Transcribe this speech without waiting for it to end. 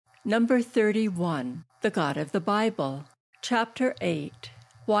Number 31, The God of the Bible. Chapter 8,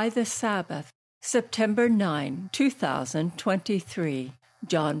 Why the Sabbath. September 9, 2023.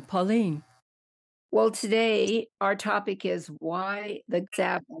 Jon Paulien. Well, today our topic is why the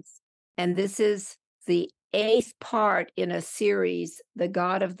Sabbath, and this is the 8th part in a series, The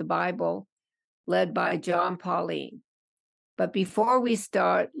God of the Bible, led by Jon Paulien. But before we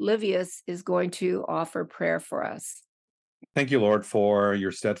start, Livius is going to offer prayer for us. Thank you, Lord, for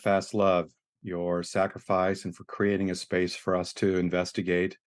your steadfast love, your sacrifice, and for creating a space for us to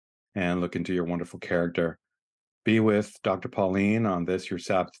investigate and look into your wonderful character. Be with Dr. Paulien on this, your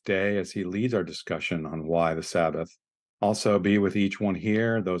Sabbath day, as he leads our discussion on why the Sabbath. Also, be with each one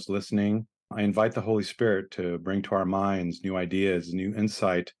here, those listening. I invite the Holy Spirit to bring to our minds new ideas, new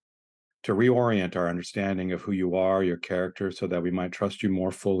insight, to reorient our understanding of who you are, your character, so that we might trust you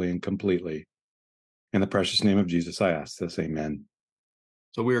more fully and completely. In the precious name of Jesus, I ask this. Amen.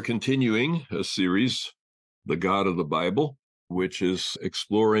 So we are continuing a series, The God of the Bible, which is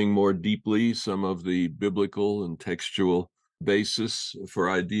exploring more deeply some of the biblical and textual basis for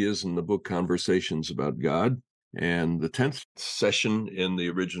ideas in the book Conversations about God. And the 10th session in the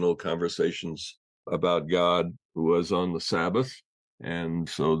original Conversations about God was on the Sabbath. And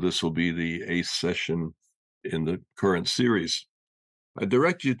so this will be the 8th session in the current series. I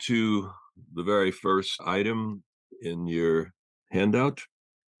direct you to the very first item in your handout.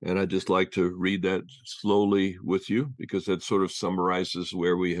 And I'd just like to read that slowly with you because that sort of summarizes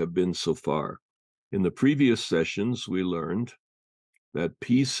where we have been so far. In the previous sessions, we learned that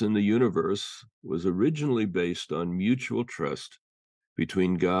peace in the universe was originally based on mutual trust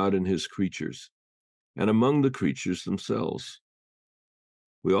between God and his creatures and among the creatures themselves.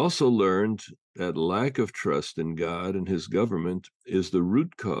 We also learned that lack of trust in God and his government is the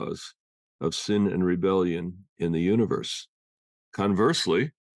root cause of sin and rebellion in the universe.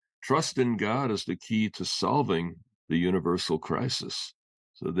 Conversely, trust in God is the key to solving the universal crisis.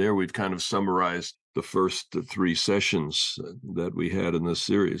 So there we've kind of summarized the first 3 sessions that we had in this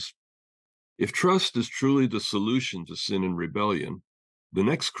series. If trust is truly the solution to sin and rebellion, the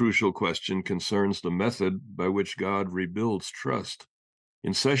next crucial question concerns the method by which God rebuilds trust.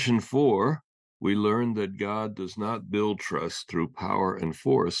 In session 4, we learned that God does not build trust through power and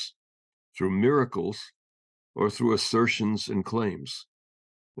force, through miracles, or through assertions and claims.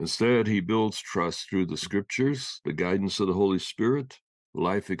 Instead, he builds trust through the scriptures, the guidance of the Holy Spirit,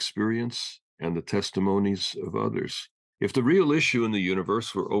 life experience, and the testimonies of others. If the real issue in the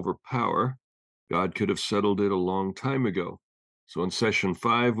universe were over power, God could have settled it a long time ago. So in session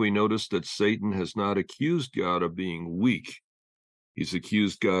 5, we noticed that Satan has not accused God of being weak. He's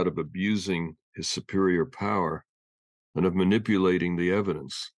accused God of abusing his superior power and of manipulating the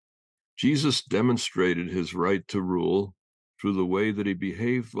evidence. Jesus demonstrated his right to rule through the way that he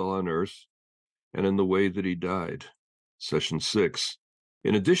behaved while on earth and in the way that he died. Session 6.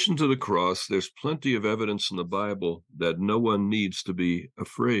 In addition to the cross, there's plenty of evidence in the Bible that no one needs to be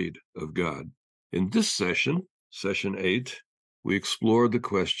afraid of God. In this session, session 8, we explored the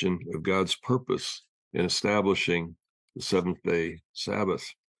question of God's purpose in establishing the seventh-day Sabbath.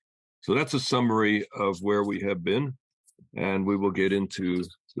 So that's a summary of where we have been, and we will get into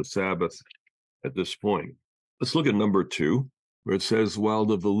the Sabbath at this point. Let's look at number 2, where it says, while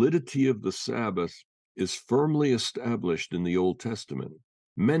the validity of the Sabbath is firmly established in the Old Testament,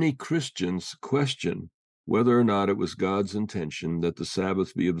 many Christians question whether or not it was God's intention that the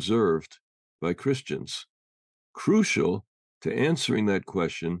Sabbath be observed by Christians. Crucial to answering that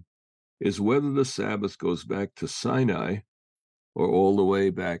question is whether the Sabbath goes back to Sinai or all the way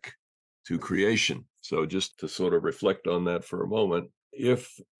back to creation. So just to sort of reflect on that for a moment,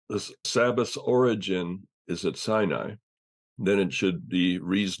 if the Sabbath's origin is at Sinai, then it should be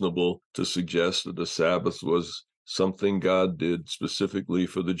reasonable to suggest that the Sabbath was something God did specifically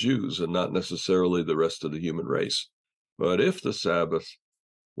for the Jews and not necessarily the rest of the human race. But if the Sabbath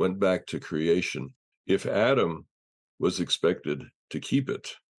went back to creation, if Adam was expected to keep it,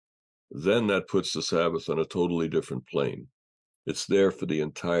 then that puts the Sabbath on a totally different plane. It's there for the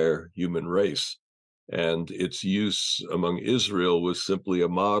entire human race. And its use among Israel was simply a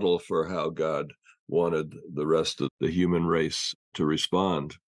model for how God wanted the rest of the human race to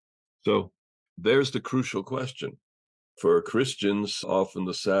respond. So there's the crucial question. For Christians, often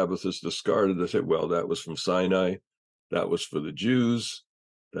the Sabbath is discarded. They say, well, that was from Sinai. That was for the Jews.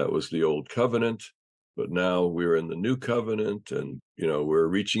 That was the old covenant. But now we're in the new covenant and, we're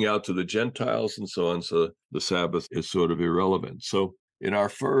reaching out to the Gentiles and so on. So the Sabbath is sort of irrelevant. So in our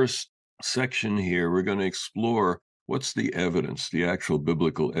first section here, we're going to explore what's the evidence, the actual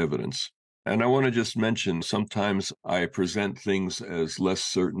biblical evidence And I want to just mention, sometimes I present things as less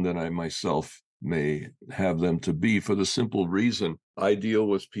certain than I myself may have them to be, for the simple reason I deal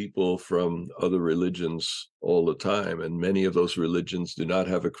with people from other religions all the time, and many of those religions do not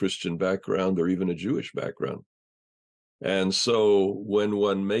have a Christian background or even a Jewish background. And so when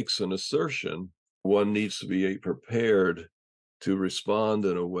one makes an assertion, one needs to be prepared to respond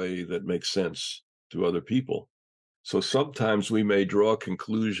in a way that makes sense to other people. So sometimes we may draw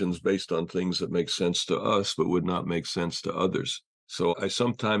conclusions based on things that make sense to us, but would not make sense to others. So I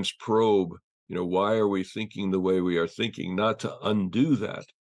sometimes probe, why are we thinking the way we are thinking? Not to undo that,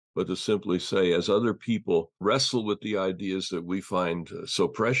 but to simply say, as other people wrestle with the ideas that we find so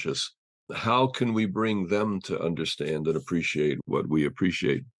precious, how can we bring them to understand and appreciate what we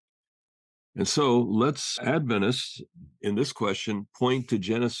appreciate? And so let's, Adventists, in this question, point to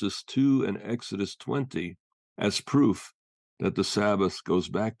Genesis 2 and Exodus 20 as proof that the Sabbath goes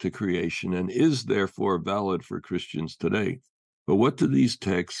back to creation and is therefore valid for Christians today. But what do these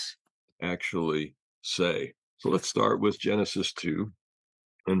texts actually say? So let's start with Genesis 2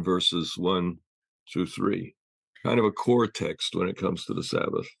 and verses 1 through 3, kind of a core text when it comes to the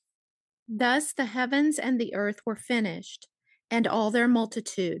Sabbath. Thus the heavens and the earth were finished, and all their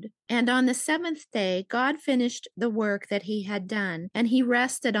multitude. And on the seventh day God finished the work that he had done, and he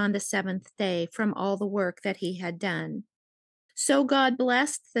rested on the seventh day from all the work that he had done. So God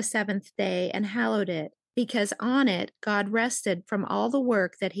blessed the seventh day and hallowed it, because on it God rested from all the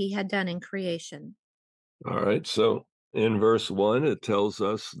work that he had done in creation. All right, so in verse 1, it tells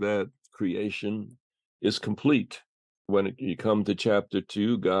us that creation is complete. When you come to chapter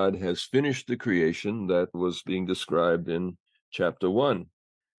 2, God has finished the creation that was being described in chapter 1.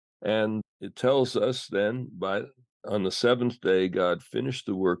 And it tells us then, on the seventh day, God finished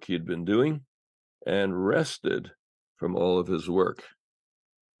the work he had been doing and rested from all of his work.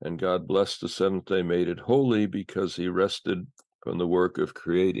 And God blessed the seventh day, made it holy, because he rested from the work of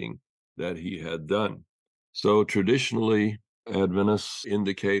creating that he had done. So traditionally, Adventists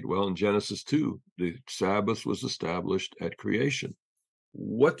indicate, well, in Genesis 2, the Sabbath was established at creation.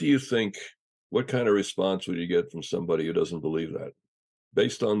 What do you think? What kind of response would you get from somebody who doesn't believe that?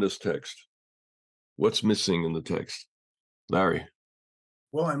 Based on this text, what's missing in the text? Larry?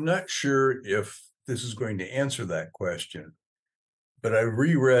 Well, I'm not sure if this is going to answer that question, but I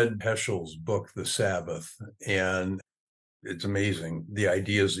reread Heschel's book, The Sabbath, and it's amazing the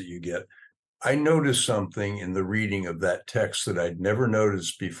ideas that you get. I noticed something in the reading of that text that I'd never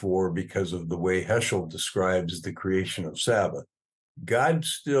noticed before because of the way Heschel describes the creation of Sabbath. God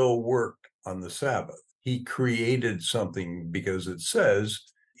still worked on the Sabbath. He created something because it says,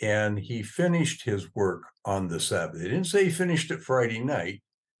 and he finished his work on the Sabbath. It didn't say he finished it Friday night.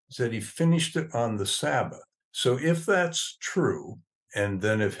 It said he finished it on the Sabbath. So if that's true, and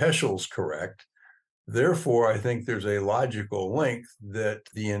then if Heschel's correct, therefore, I think there's a logical link that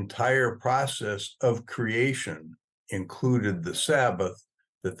the entire process of creation included the Sabbath,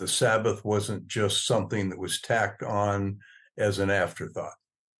 that the Sabbath wasn't just something that was tacked on as an afterthought.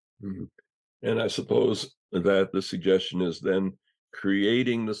 Mm-hmm. And I suppose that the suggestion is then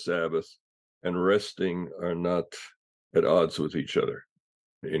creating the Sabbath and resting are not at odds with each other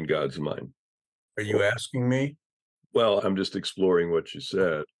in God's mind. Are you asking me? Well, I'm just exploring what you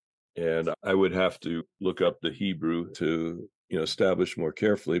said. And I would have to look up the Hebrew to establish more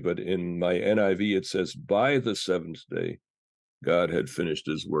carefully. But in my NIV, it says, by the seventh day, God had finished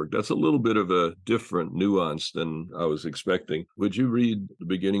his work. That's a little bit of a different nuance than I was expecting. Would you read the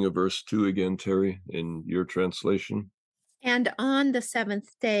beginning of verse 2 again, Terry, in your translation? And on the seventh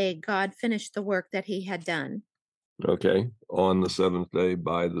day, God finished the work that he had done. Okay, on the seventh day,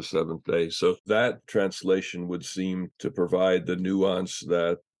 by the seventh day. So that translation would seem to provide the nuance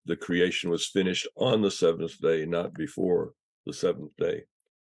that the creation was finished on the seventh day, not before the seventh day.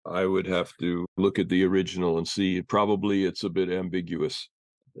 I would have to look at the original and see. Probably it's a bit ambiguous.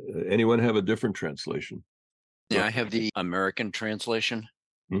 Anyone have a different translation? Yeah, I have the American translation.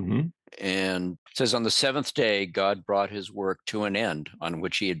 Mm-hmm. And it says, on the seventh day, God brought his work to an end on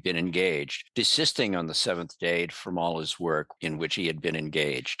which he had been engaged, desisting on the seventh day from all his work in which he had been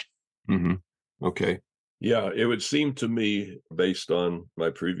engaged. Mm-hmm. Okay. Yeah, it would seem to me, based on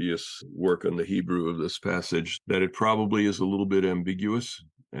my previous work on the Hebrew of this passage, that it probably is a little bit ambiguous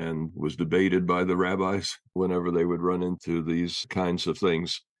and was debated by the rabbis whenever they would run into these kinds of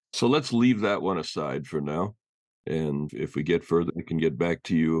things. So let's leave that one aside for now. And if we get further, we can get back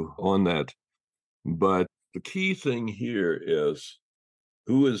to you on that. But the key thing here is,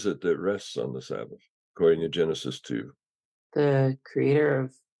 who is it that rests on the Sabbath, according to Genesis 2? The creator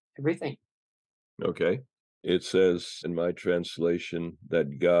of everything. Okay. It says in my translation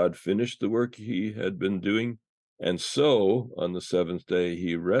that God finished the work he had been doing, and so on the seventh day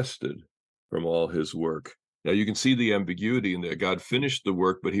he rested from all his work. Now you can see the ambiguity in there. God finished the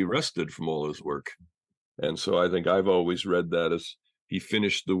work, but he rested from all his work. And so I think I've always read that as he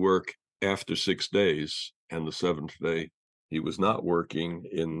finished the work after 6 days, and the seventh day he was not working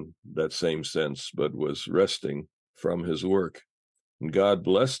in that same sense, but was resting from his work. And God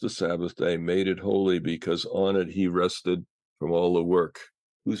blessed the Sabbath day, made it holy, because on it he rested from all the work.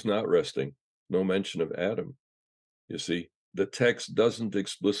 Who's not resting? No mention of Adam. You see, the text doesn't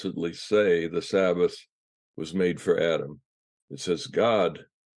explicitly say the Sabbath was made for Adam. It says God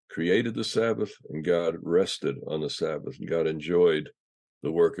created the Sabbath and God rested on the Sabbath, and God enjoyed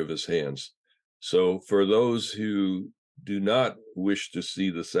the work of his hands. So for those who do not wish to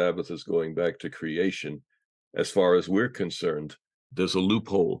see the Sabbath as going back to creation, as far as we're concerned, there's a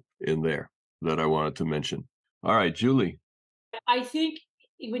loophole in there that I wanted to mention. All right, Julie. I think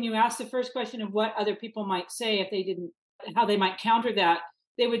when you ask the first question of what other people might say if they didn't, how they might counter that,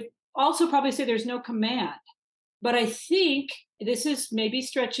 they would also probably say there's no command. But I think this is maybe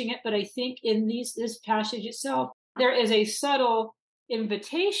stretching it, but I think in this passage itself, there is a subtle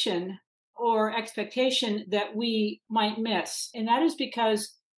invitation or expectation that we might miss. And that is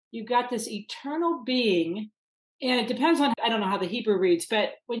because you've got this eternal being. And it depends on, I don't know how the Hebrew reads,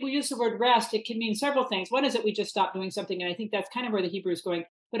 but when we use the word rest, it can mean several things. One is that we just stop doing something, and I think that's kind of where the Hebrew is going.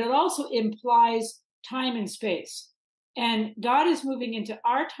 But it also implies time and space. And God is moving into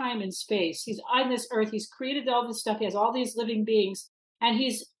our time and space. He's on this earth. He's created all this stuff. He has all these living beings. And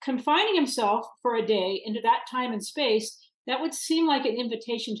he's confining himself for a day into that time and space. That would seem like an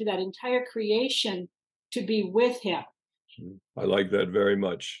invitation to that entire creation to be with him. I like that very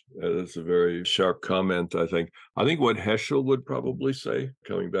much. That's a very sharp comment, I think. I think what Heschel would probably say,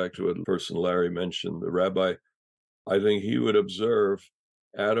 coming back to a person Larry mentioned, the rabbi, I think he would observe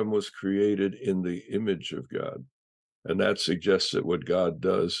Adam was created in the image of God. And that suggests that what God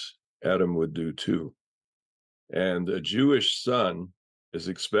does, Adam would do too. And a Jewish son is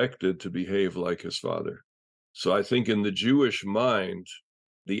expected to behave like his father. So I think in the Jewish mind,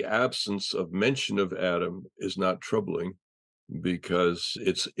 the absence of mention of Adam is not troubling, because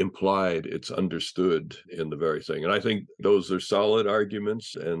it's implied, it's understood in the very thing. And I think those are solid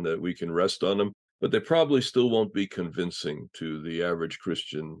arguments and that we can rest on them, but they probably still won't be convincing to the average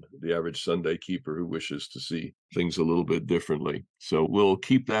Christian, the average Sunday keeper who wishes to see things a little bit differently. So we'll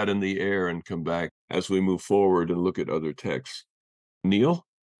keep that in the air and come back as we move forward and look at other texts. Neil?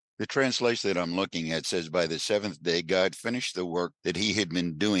 The translation that I'm looking at says, by the seventh day, God finished the work that he had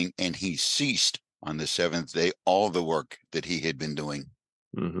been doing, and he ceased on the seventh day all the work that he had been doing.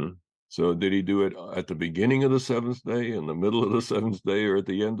 Mm-hmm. So did he do it at the beginning of the seventh day, in the middle of the seventh day, or at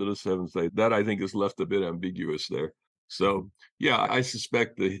the end of the seventh day? That, I think, is left a bit ambiguous there. So, yeah, I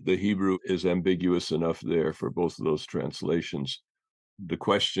suspect the Hebrew is ambiguous enough there for both of those translations. The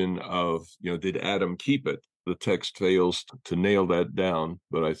question of, did Adam keep it? The text fails to nail that down,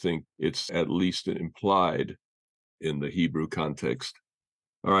 but I think it's at least implied in the Hebrew context.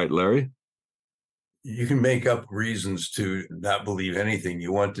 All right, Larry? You can make up reasons to not believe anything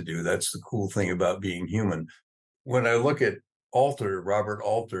you want to do. That's the cool thing about being human. When I look at Robert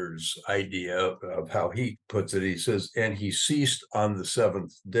Alter's idea of how he puts it, he says, and he ceased on the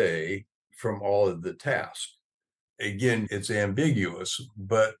seventh day from all of the tasks. Again, it's ambiguous,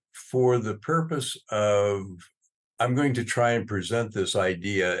 but for the purpose of, I'm going to try and present this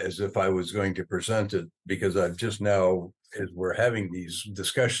idea as if I was going to present it, because I've just now, as we're having these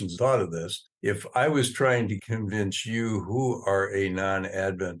discussions, thought of this. If I was trying to convince you who are a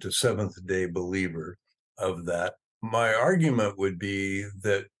non-Adventist Seventh-day believer of that, my argument would be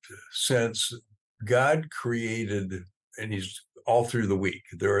that since God created, and he's all through the week,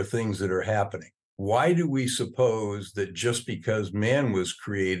 there are things that are happening. Why do we suppose that just because man was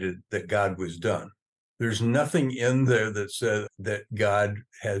created, that God was done? There's nothing in there that said that God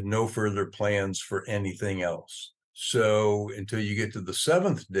had no further plans for anything else. So until you get to the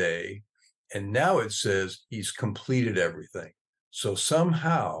seventh day, and now it says he's completed everything. So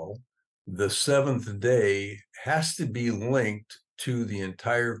somehow the seventh day has to be linked to the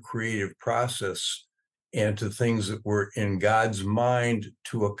entire creative process and to things that were in God's mind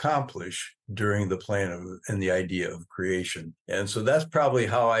to accomplish during the plan of and the idea of creation. And so that's probably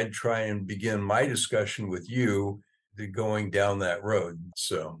how I'd try and begin my discussion with you, going down that road.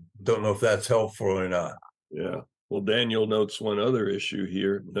 So don't know if that's helpful or not. Yeah. Well, Daniel notes one other issue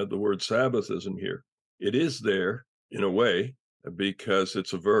here, that the word Sabbath isn't here. It is there in a way because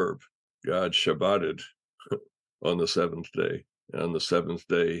it's a verb. God Shabbated on the seventh day. On the seventh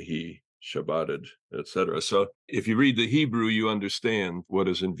day, he Shabbated, etc. So if you read the Hebrew, you understand what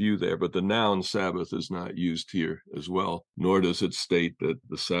is in view there, but the noun Sabbath is not used here as well, nor does it state that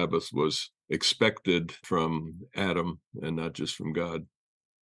the Sabbath was expected from Adam and not just from God.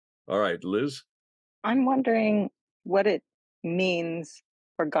 All right, Liz? I'm wondering what it means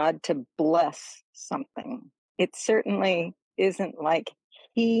for God to bless something. It certainly isn't like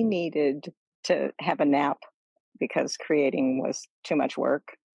he needed to have a nap because creating was too much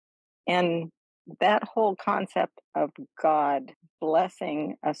work. And that whole concept of God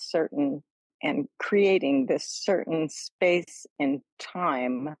blessing a certain and creating this certain space and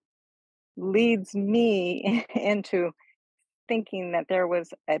time leads me into thinking that there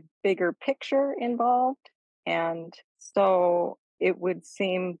was a bigger picture involved. And so it would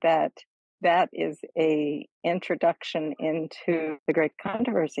seem that that is a introduction into the great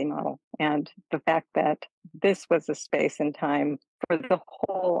controversy model and the fact that this was a space and time for the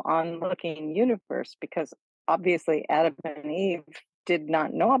whole onlooking universe, because obviously Adam and Eve did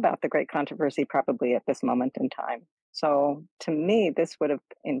not know about the great controversy probably at this moment in time. So to me, this would have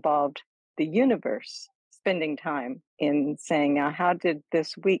involved the universe spending time in saying, now, how did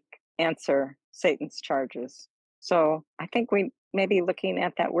this week answer Satan's charges? So I think we may be looking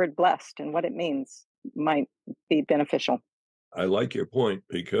at that word blessed and what it means might be beneficial. I like your point,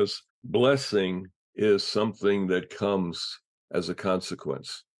 because blessing is something that comes as a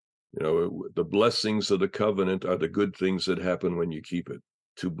consequence. You know, the blessings of the covenant are the good things that happen when you keep it.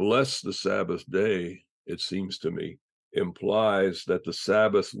 To bless the Sabbath day, it seems to me, implies that the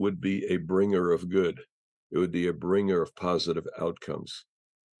Sabbath would be a bringer of good. It would be a bringer of positive outcomes.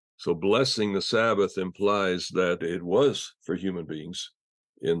 So blessing the Sabbath implies that it was for human beings,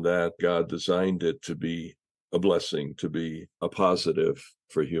 in that God designed it to be a blessing, to be a positive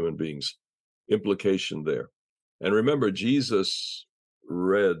for human beings. Implication there. And remember, Jesus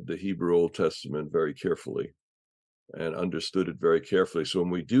read the Hebrew Old Testament very carefully and understood it very carefully. So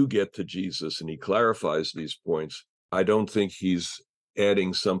when we do get to Jesus and he clarifies these points, I don't think he's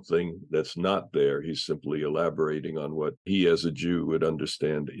adding something that's not there. He's simply elaborating on what he as a Jew would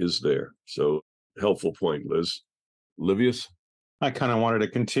understand is there. So helpful point, Liz. Livius? I kind of wanted to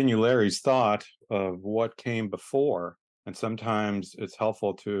continue Larry's thought of what came before. And sometimes it's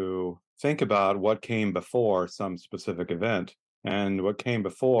helpful to think about what came before some specific event. And what came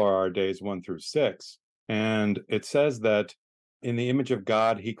before are days 1 through 6. And it says that in the image of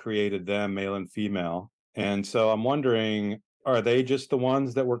God, he created them, male and female. And so I'm wondering, are they just the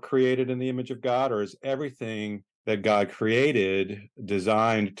ones that were created in the image of God, or is everything that God created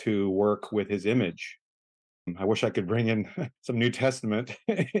designed to work with his image? I wish I could bring in some New Testament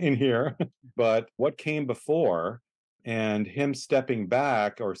in here, but what came before and him stepping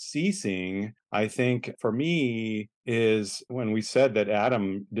back or ceasing, I think for me is when we said that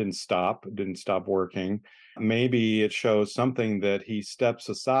Adam didn't stop working, maybe it shows something that he steps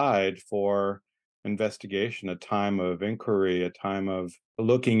aside for investigation, a time of inquiry, a time of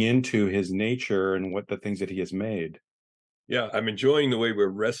looking into his nature and what the things that he has made. Yeah, I'm enjoying the way we're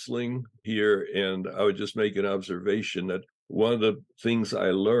wrestling here. And I would just make an observation that one of the things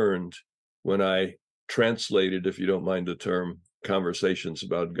I learned when I translated, if you don't mind the term, conversations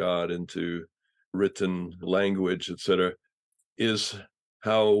about God into written language, etc., is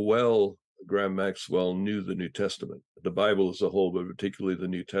how well Graham Maxwell knew the New Testament, the Bible as a whole, but particularly the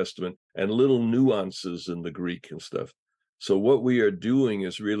New Testament, and little nuances in the Greek and stuff. So what we are doing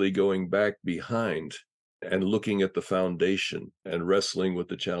is really going back behind and looking at the foundation and wrestling with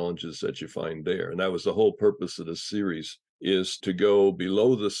the challenges that you find there. And that was the whole purpose of this series, is to go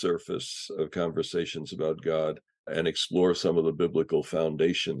below the surface of conversations about God and explore some of the biblical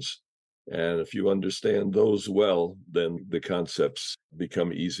foundations. And if you understand those well, then the concepts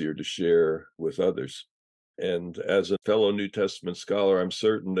become easier to share with others. And as a fellow New Testament scholar, I'm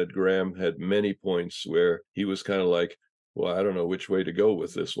certain that Graham had many points where he was kind of like, well, I don't know which way to go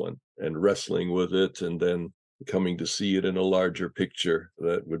with this one, and wrestling with it, and then coming to see it in a larger picture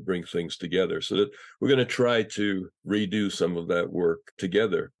that would bring things together. So that we're going to try to redo some of that work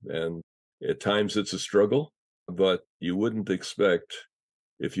together. And at times it's a struggle, but you wouldn't expect,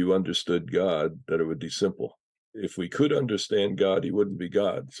 if you understood God, that it would be simple. If we could understand God, he wouldn't be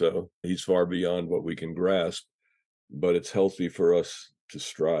God. So he's far beyond what we can grasp, but it's healthy for us to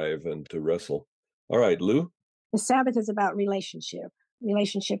strive and to wrestle. All right, Lou? The Sabbath is about relationship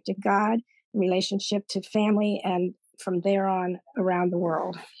to God, relationship to family, and from there on around the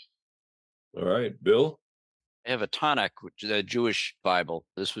world. All right, Bill? I have a Tanakh, which is a Jewish Bible.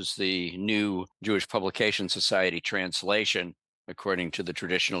 This was the new Jewish Publication Society translation, according to the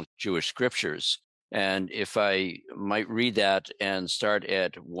traditional Jewish scriptures. And if I might read that and start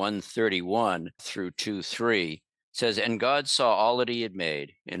at 131 through 2:3, it says, "And God saw all that he had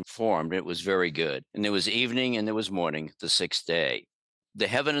made and formed, it was very good. And there was evening and there was morning, the sixth day. The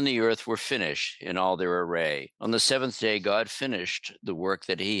heaven and the earth were finished in all their array. On the seventh day, God finished the work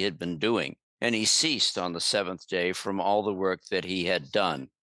that he had been doing, and he ceased on the seventh day from all the work that he had done.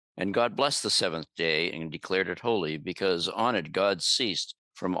 And God blessed the seventh day and declared it holy, because on it God ceased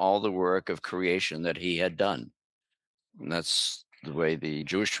from all the work of creation that he had done." And that's the way the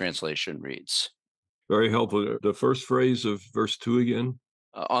Jewish translation reads. Very helpful. The first phrase of verse 2 again.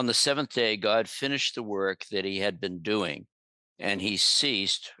 On the seventh day, God finished the work that he had been doing, and he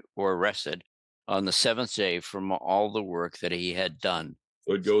ceased or rested on the seventh day from all the work that he had done.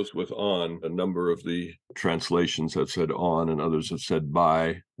 So it goes with on. A number of the translations have said on, and others have said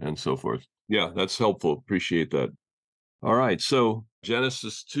by, and so forth. Yeah, that's helpful. Appreciate that. All right, so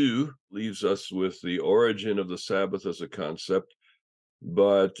Genesis 2 leaves us with the origin of the Sabbath as a concept,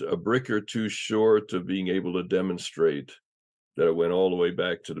 but a brick or two short of being able to demonstrate that it went all the way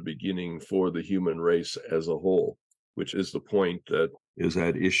back to the beginning for the human race as a whole, which is the point that is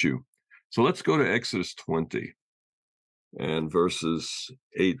at issue. So let's go to Exodus 20 and verses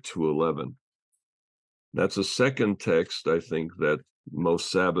 8 to 11. That's a second text, I think, that most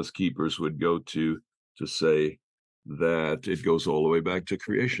Sabbath keepers would go to say that it goes all the way back to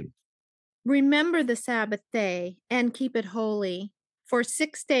creation. Remember the Sabbath day and keep it holy. For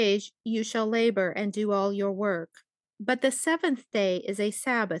 6 days you shall labor and do all your work. But the seventh day is a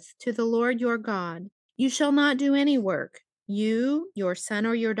Sabbath to the Lord your God. You shall not do any work, you, your son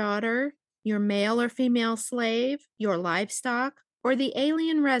or your daughter, your male or female slave, your livestock, or the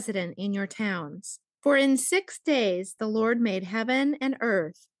alien resident in your towns. For in 6 days the Lord made heaven and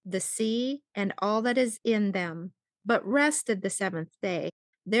earth, the sea, and all that is in them, but rested the seventh day.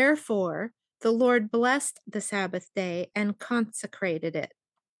 Therefore, the Lord blessed the Sabbath day and consecrated it.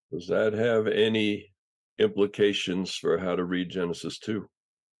 Does that have any implications for how to read Genesis 2?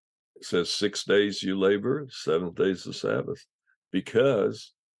 It says 6 days you labor, 7th day is the Sabbath,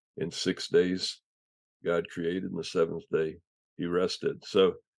 because in 6 days God created, and the seventh day he rested.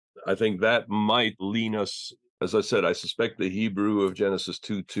 So I think that might lean us. As I said, I suspect the Hebrew of Genesis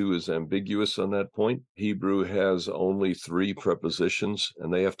 2:2 is ambiguous on that point. Hebrew has only 3 prepositions,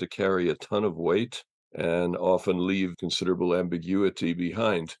 and they have to carry a ton of weight and often leave considerable ambiguity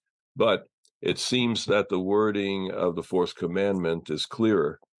behind. But it seems that the wording of the fourth commandment is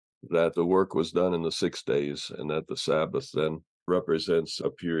clearer, that the work was done in the 6 days, and that the Sabbath then represents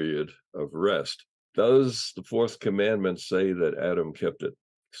a period of rest. Does the fourth commandment say that Adam kept it?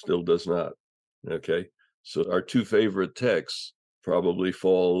 Still does not. Okay. So our 2 favorite texts probably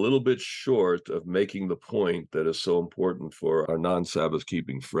fall a little bit short of making the point that is so important for our non-Sabbath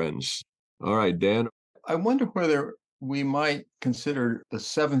keeping friends. All right, Dan. I wonder whether we might consider the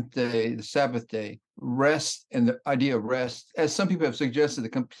seventh day, the Sabbath day, rest, and the idea of rest, as some people have suggested, the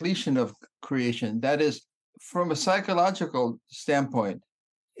completion of creation. That is, from a psychological standpoint,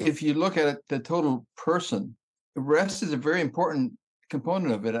 if you look at it, the total person, rest is a very important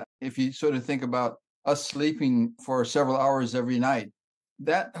component of it. If you sort of think about us sleeping for several hours every night,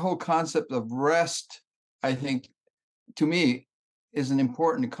 that whole concept of rest, I think, to me, is an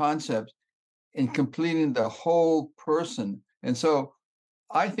important concept in completing the whole person. And so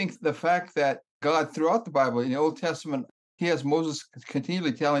I think the fact that God, throughout the Bible, in the Old Testament, he has Moses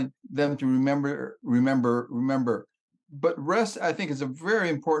continually telling them to remember, remember, remember. But rest, I think, is a very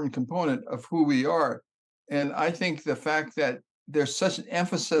important component of who we are. And I think the fact that there's such an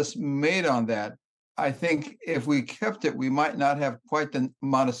emphasis made on that, I think if we kept it, we might not have quite the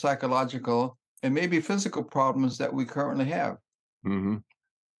amount of psychological and maybe physical problems that we currently have. Mm-hmm.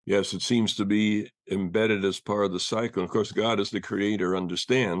 Yes, it seems to be embedded as part of the cycle. Of course, God, as the creator,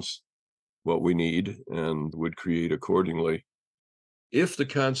 understands what we need and would create accordingly. If the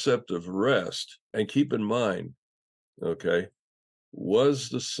concept of rest, and keep in mind, okay, was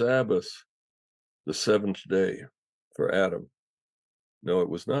the Sabbath the seventh day for Adam? No, it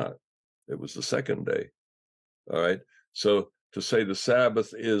was not. It was the second day. All right. So to say the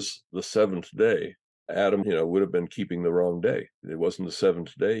Sabbath is the seventh day, Adam, would have been keeping the wrong day. It wasn't the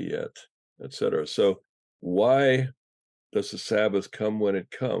seventh day yet, etc. So why does the Sabbath come when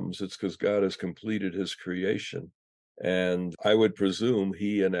it comes? It's because God has completed his creation. And I would presume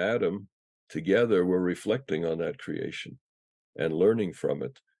he and Adam together were reflecting on that creation and learning from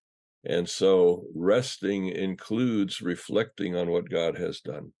it. And so resting includes reflecting on what God has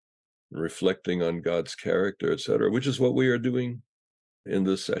done, reflecting on God's character, etc., which is what we are doing in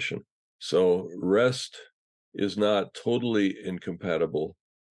this session. So rest is not totally incompatible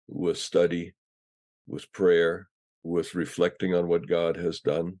with study with prayer, with reflecting on what God has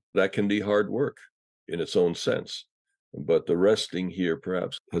done. That can be hard work in its own sense. But the resting here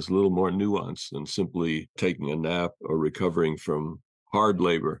perhaps has a little more nuance than simply taking a nap or recovering from hard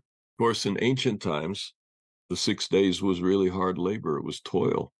labor. Of course, in ancient times, the 6 days was really hard labor. It was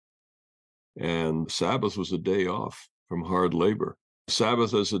toil. And Sabbath was a day off from hard labor.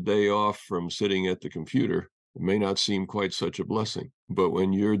 Sabbath as a day off from sitting at the computer may not seem quite such a blessing. But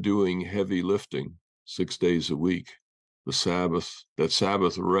when you're doing heavy lifting 6 days a week, the Sabbath, that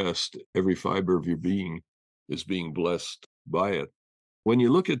Sabbath rest, every fiber of your being is being blessed by it. When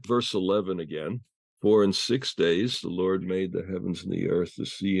you look at verse 11 again, for in 6 days the Lord made the heavens and the earth, the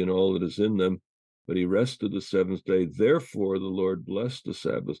sea, and all that is in them, but he rested the seventh day. Therefore the Lord blessed the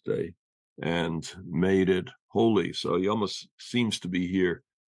Sabbath day and made it holy. So he almost seems to be here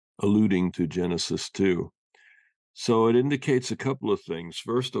alluding to Genesis 2. So it indicates a couple of things.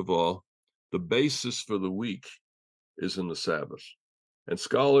 First of all, the basis for the week is in the Sabbath. And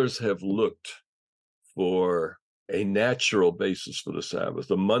scholars have looked for a natural basis for the Sabbath.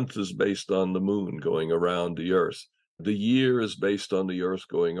 The month is based on the moon going around the earth. The year is based on the earth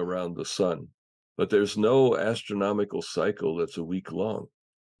going around the sun. But there's no astronomical cycle that's a week long.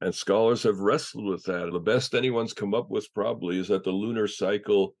 And scholars have wrestled with that. The best anyone's come up with probably is that the lunar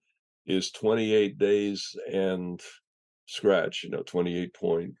cycle is 28 days and scratch,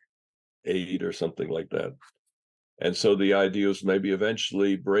 28.8 or something like that. And so the idea was maybe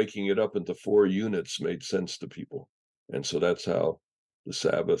eventually breaking it up into 4 units made sense to people. And so that's how the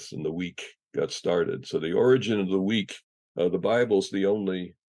Sabbath and the week got started. So the origin of the week, the Bible's the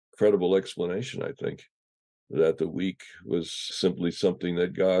only credible explanation, I think, that the week was simply something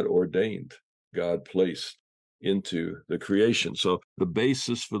that God ordained, God placed into the creation. So the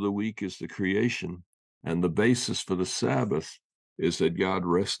basis for the week is the creation, and the basis for the Sabbath is that God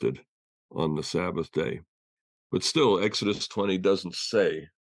rested on the Sabbath day. But still, Exodus 20 doesn't say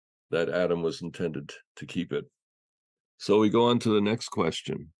that Adam was intended to keep it. So we go on to the next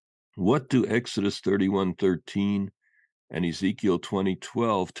question. What do Exodus 31:13 and Ezekiel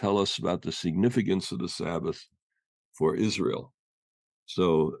 20:12 tell us about the significance of the Sabbath for Israel?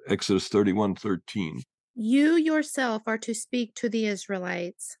 So Exodus 31:13. You yourself are to speak to the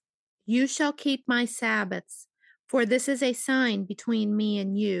Israelites. You shall keep my Sabbaths, for this is a sign between me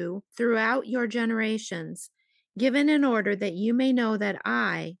and you throughout your generations, given in order that you may know that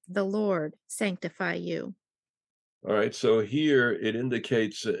I, the Lord, sanctify you. All right, so here it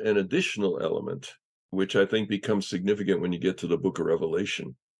indicates an additional element, which I think becomes significant when you get to the book of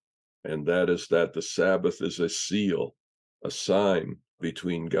Revelation. And that is that the Sabbath is a seal, a sign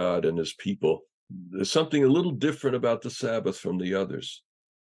between God and his people. There's something a little different about the Sabbath from the others.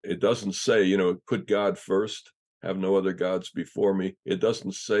 It doesn't say, put God first, have no other gods before me. It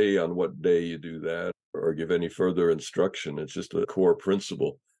doesn't say on what day you do that or give any further instruction. It's just a core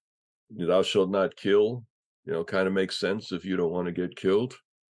principle. Thou shalt not kill, kind of makes sense if you don't want to get killed.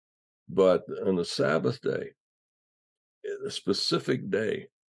 But on the Sabbath day, a specific day,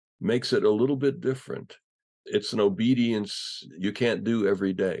 makes it a little bit different. It's an obedience you can't do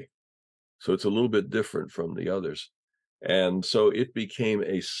every day. So it's a little bit different from the others. And so it became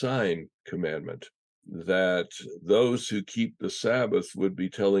a sign commandment that those who keep the Sabbath would be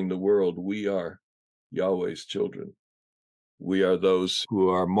telling the world, we are Yahweh's children. We are those who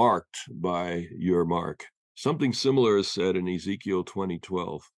are marked by your mark. Something similar is said in Ezekiel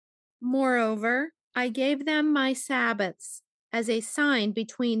 20:12. Moreover, I gave them my Sabbaths as a sign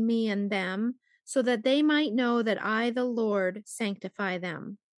between me and them, so that they might know that I, the Lord, sanctify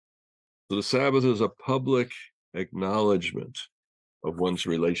them. So the Sabbath is a public acknowledgement of one's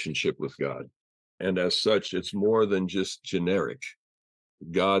relationship with God. And as such, it's more than just generic.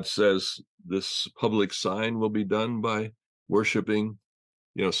 God says this public sign will be done by worshiping,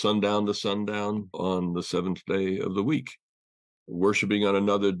 sundown to sundown on the seventh day of the week. Worshiping on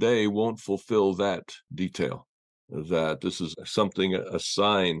another day won't fulfill that detail, that this is something, a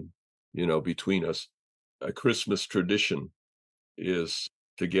sign, between us. A Christmas tradition is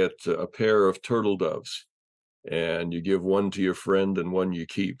to get a pair of turtle doves, and you give one to your friend and one you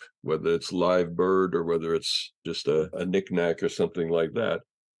keep, whether it's live bird or whether it's just a knickknack or something like that.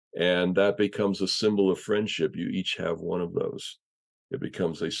 And that becomes a symbol of friendship. You each have one of those. It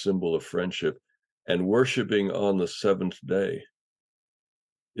becomes a symbol of friendship. And worshiping on the seventh day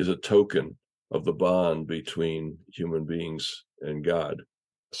is a token of the bond between human beings and God.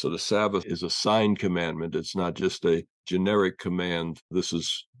 So the Sabbath is a sign commandment. It's not just a generic command, this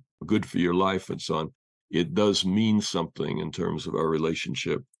is good for your life and so on. It does mean something in terms of our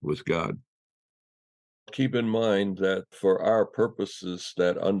relationship with God. Keep in mind that for our purposes,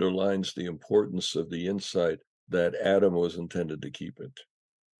 that underlines the importance of the insight that Adam was intended to keep it.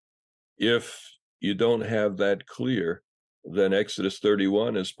 If you don't have that clear, then Exodus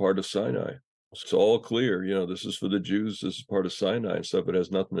 31 is part of Sinai. It's all clear. This is for the Jews. This is part of Sinai and stuff. It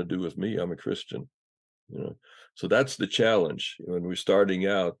has nothing to do with me. I'm a Christian. So that's the challenge. When we're starting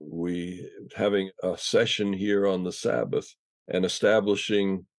out, we having a session here on the Sabbath and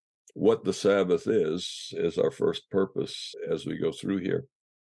establishing what the Sabbath is our first purpose as we go through here.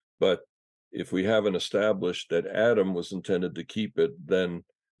 But if we haven't established that Adam was intended to keep it, then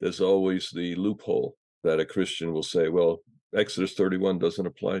there's always the loophole that a Christian will say, well, Exodus 31 doesn't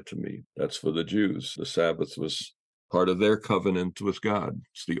apply to me. That's for the Jews. The Sabbath was part of their covenant with God.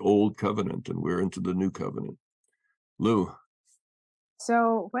 It's the old covenant, and we're into the new covenant. Lou.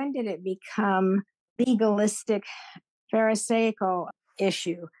 So when did it become legalistic, Pharisaical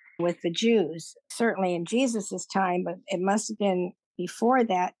issue with the Jews? Certainly in Jesus's time, but it must have been before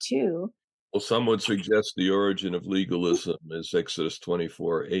that too. Well, some would suggest the origin of legalism is Exodus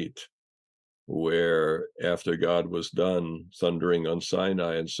 24:8, where after God was done thundering on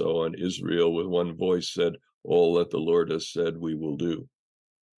Sinai and so on, Israel with one voice said, all that the Lord has said we will do.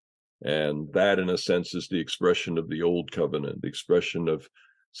 And that, in a sense, is the expression of the old covenant, the expression of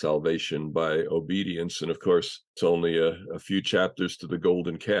salvation by obedience. And of course, it's only a few chapters to the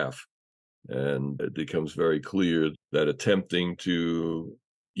golden calf. And it becomes very clear that attempting to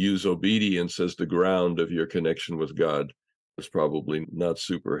use obedience as the ground of your connection with God is probably not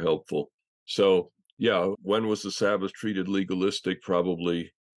super helpful. So, yeah, when was the Sabbath treated legalistic?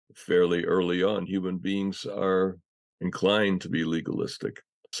 Probably fairly early on. Human beings are inclined to be legalistic.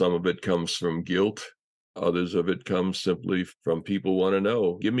 Some of it comes from guilt. Others of it comes simply from people want to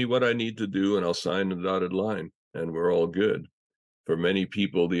know, give me what I need to do and I'll sign the dotted line and we're all good. For many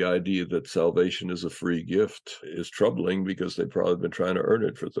people, the idea that salvation is a free gift is troubling because they've probably been trying to earn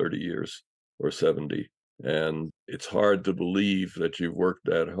it for 30 years or 70. And it's hard to believe that you've worked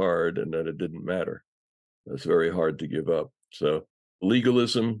that hard and that it didn't matter. That's very hard to give up. So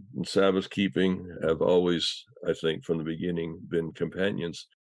legalism and Sabbath keeping have always, I think, from the beginning been companions.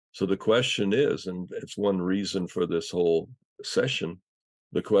 So the question is, and it's one reason for this whole session,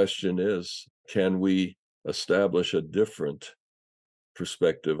 the question is, can we establish a different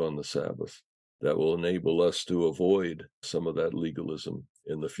perspective on the Sabbath that will enable us to avoid some of that legalism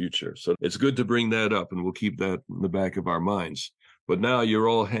in the future? So it's good to bring that up, and we'll keep that in the back of our minds. But now you're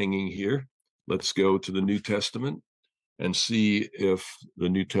all hanging here. Let's go to the New Testament and see if the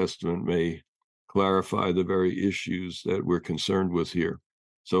New Testament may clarify the very issues that we're concerned with here.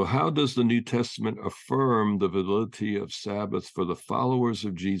 So how does the New Testament affirm the validity of Sabbath for the followers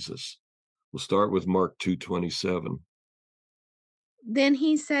of Jesus? We'll start with Mark 2:27. Then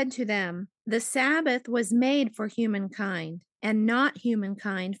he said to them, the Sabbath was made for humankind, and not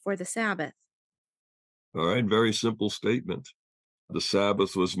humankind for the Sabbath. All right, very simple statement. The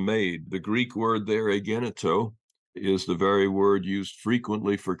Sabbath was made. The Greek word there, ageneto, is the very word used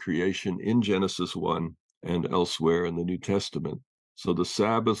frequently for creation in Genesis 1 and elsewhere in the New Testament. So the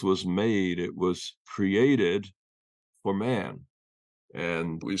Sabbath was made, it was created for man.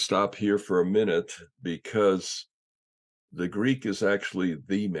 And we stop here for a minute because the Greek is actually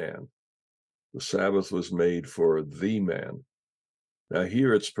the man. The Sabbath was made for the man. Now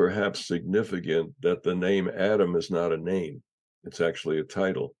here it's perhaps significant that the name Adam is not a name. It's actually a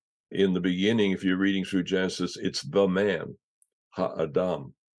title. In the beginning, if you're reading through Genesis, it's the man,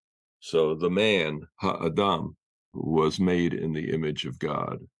 Ha-Adam. So the man, Ha-Adam, was made in the image of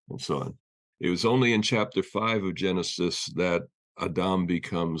God, and so on. It was only in chapter 5 of Genesis that Adam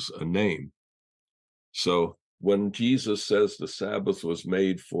becomes a name. So when Jesus says the Sabbath was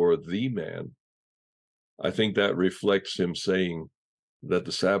made for the man, I think that reflects him saying that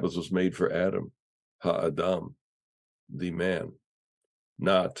the Sabbath was made for Adam, Ha-Adam, the man,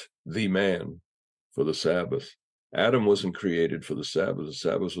 not the man for the Sabbath. Adam wasn't created for the Sabbath. The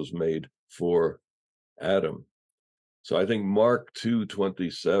Sabbath was made for Adam. So I think Mark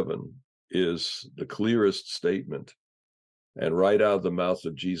 2:27 is the clearest statement, and right out of the mouth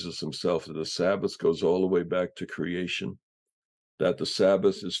of Jesus himself, that the Sabbath goes all the way back to creation, that the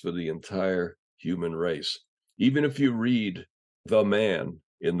Sabbath is for the entire human race. Even if you read the man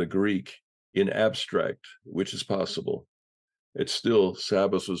in the Greek in abstract, which is possible, it's still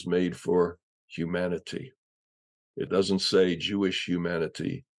Sabbath was made for humanity. It doesn't say Jewish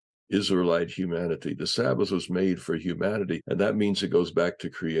humanity, Israelite humanity. The Sabbath was made for humanity, and that means it goes back to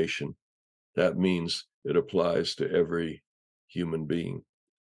creation. That means it applies to every human being.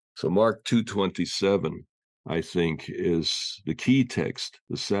 So Mark 2:27, I think, is the key text.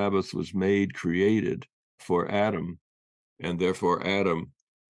 The Sabbath was made, created for Adam, and therefore Adam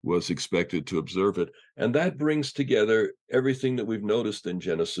was expected to observe it. And that brings together everything that we've noticed in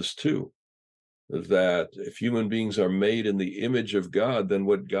Genesis 2, that if human beings are made in the image of God, then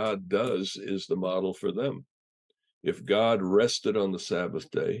what God does is the model for them. If God rested on the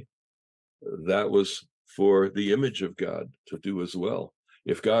Sabbath day, that was for the image of God to do as well.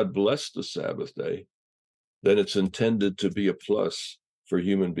 If God blessed the Sabbath day, then it's intended to be a plus for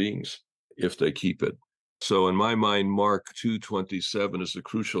human beings if they keep it. So in my mind, Mark 2:27 is a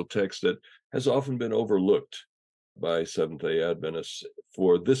crucial text that has often been overlooked by Seventh-day Adventists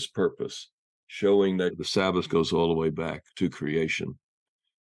for this purpose, showing that the Sabbath goes all the way back to creation.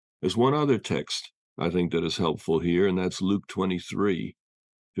 There's one other text I think that is helpful here, and that's Luke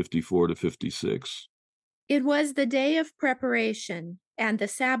 23:54 to 56. It was the day of preparation, and the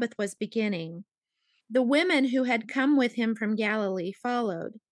Sabbath was beginning. The women who had come with him from Galilee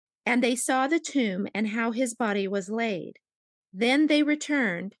followed, and they saw the tomb and how his body was laid. Then they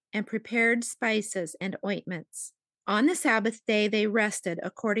returned and prepared spices and ointments. On the Sabbath day they rested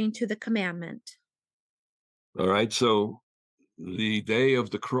according to the commandment. All right, so the day of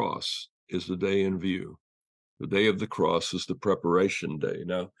the cross is the day in view. The day of the cross is the preparation day.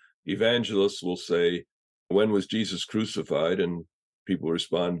 Now, evangelists will say, when was Jesus crucified? And people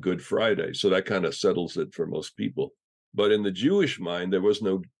respond, Good Friday. So that kind of settles it for most people. But in the Jewish mind, there was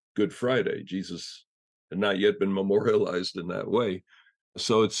no Good Friday. Jesus had not yet been memorialized in that way.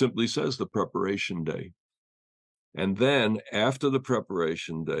 So it simply says the preparation day. And then after the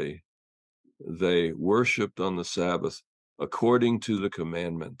preparation day, they worshiped on the Sabbath according to the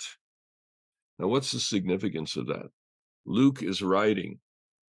commandment. Now, what's the significance of that? Luke is writing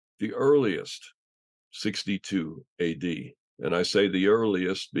the earliest, 62 AD. And I say the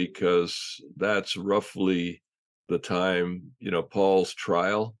earliest because that's roughly the time, Paul's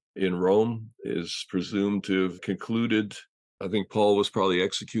trial in Rome is presumed to have concluded. I think Paul was probably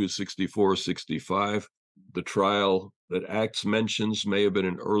executed 64, 65. The trial that Acts mentions may have been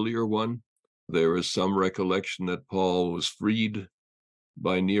an earlier one. There is some recollection that Paul was freed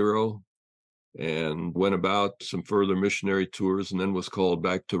by Nero and went about some further missionary tours and then was called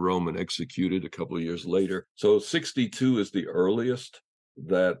back to Rome and executed a couple of years later. So 62 is the earliest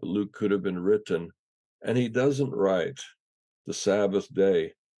that Luke could have been written. And he doesn't write the Sabbath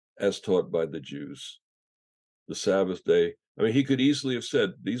day as taught by the Jews. The Sabbath day, he could easily have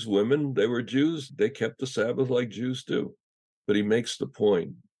said, these women, they were Jews, they kept the Sabbath like Jews do. But he makes the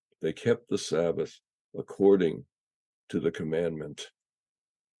point, they kept the Sabbath according to the commandment.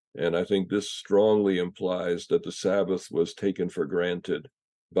 And I think this strongly implies that the Sabbath was taken for granted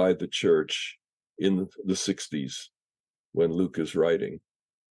by the church in the 60s when Luke is writing.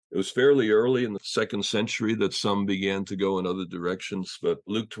 It was fairly early in the 2nd century that some began to go in other directions, but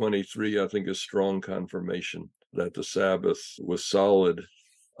Luke 23, I think, is strong confirmation that the Sabbath was solid,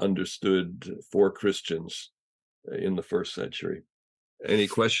 understood for Christians in the 1st century. Any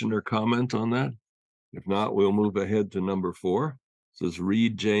question or comment on that? If not, we'll move ahead to number 4. It says,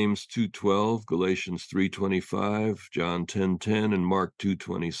 read James 2:12, Galatians 3:25, John 10:10, and Mark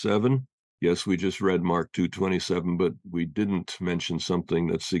 2:27. Yes, we just read Mark 2:27, but we didn't mention something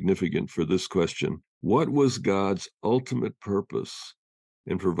that's significant for this question. What was God's ultimate purpose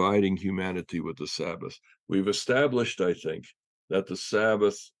in providing humanity with the Sabbath? We've established, I think, that the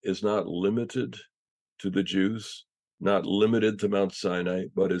Sabbath is not limited to the Jews, not limited to Mount Sinai,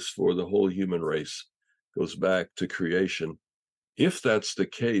 but is for the whole human race. Goes back to creation. If that's the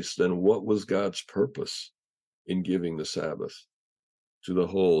case, then what was God's purpose in giving the Sabbath to the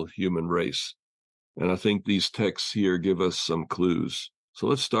whole human race? And I think these texts here give us some clues. So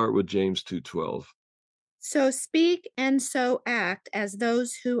let's start with James 2:12. So speak and so act as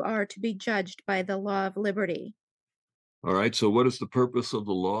those who are to be judged by the law of liberty. All right, so what is the purpose of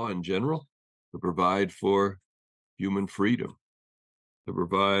the law in general? To provide for human freedom, to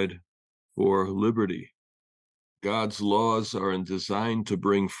provide for liberty. God's laws are designed to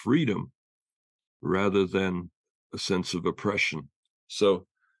bring freedom rather than a sense of oppression. So,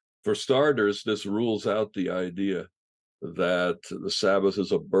 for starters, this rules out the idea that the Sabbath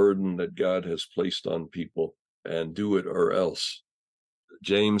is a burden that God has placed on people and do it or else.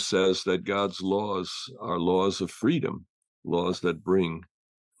 James says that God's laws are laws of freedom, laws that bring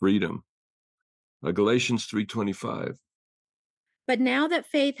freedom. Galatians 3:25. But now that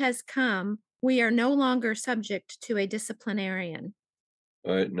faith has come, we are no longer subject to a disciplinarian.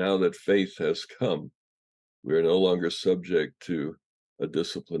 All right, now that faith has come, we are no longer subject to a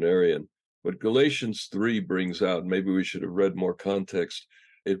disciplinarian. But Galatians 3 brings out, maybe we should have read more context,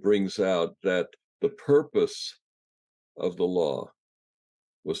 it brings out that the purpose of the law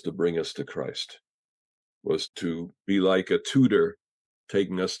was to bring us to Christ. was to be like a tutor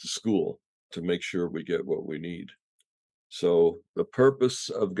taking us to school to make sure we get what we need. So the purpose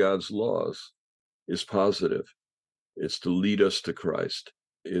of God's laws is positive. It's to lead us to Christ.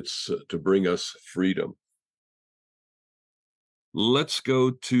 It's to bring us freedom. Let's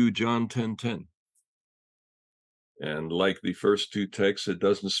go to John 10:10. And like the first two texts, it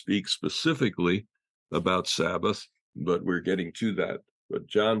doesn't speak specifically about Sabbath, but we're getting to that. But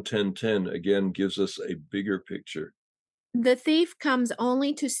John 10:10 again gives us a bigger picture. The thief comes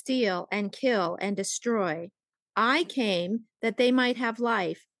only to steal and kill and destroy. I came that they might have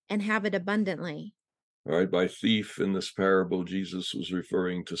life and have it abundantly. All right, by thief in this parable, Jesus was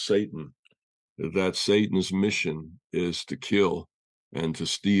referring to Satan, that Satan's mission is to kill and to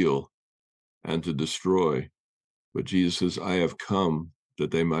steal and to destroy. But Jesus says, I have come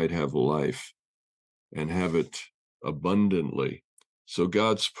that they might have life and have it abundantly. So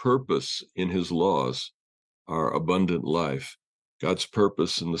God's purpose in his laws are abundant life. God's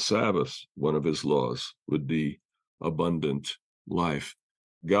purpose in the Sabbath, one of his laws, would be abundant life.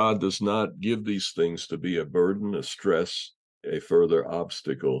 God does not give these things to be a burden, a stress, a further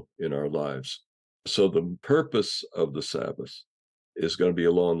obstacle in our lives. So the purpose of the Sabbath is going to be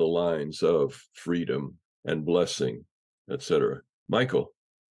along the lines of freedom and blessing, etc. Michael.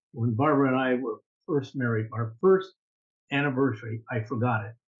 When Barbara and I were first married, our first anniversary, I forgot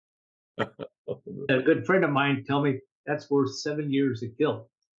it. A good friend of mine told me that's worth 7 years of guilt.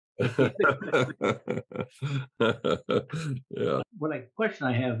 Yeah. What question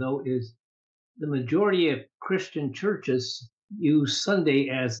I have, though, is the majority of Christian churches use Sunday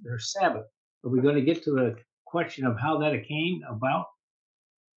as their Sabbath. Are we going to get to the question of how that came about?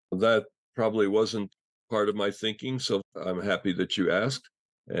 That probably wasn't part of my thinking, so I'm happy that you asked.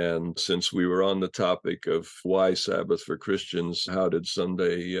 And since we were on the topic of why Sabbath for Christians, how did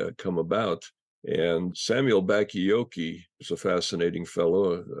Sunday come about? And Samuel Bakioki is a fascinating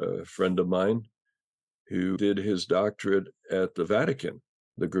fellow, a friend of mine, who did his doctorate at the Vatican,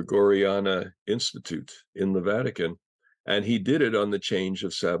 the Gregoriana Institute in the Vatican. And he did it on the change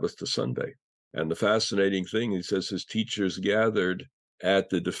of Sabbath to Sunday. And the fascinating thing, he says his teachers gathered at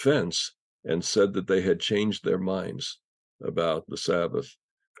the defense and said that they had changed their minds about the Sabbath.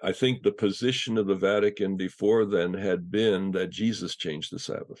 I think the position of the Vatican before then had been that Jesus changed the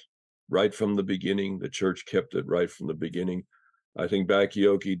Sabbath. Right from the beginning, the church kept it right from the beginning. I think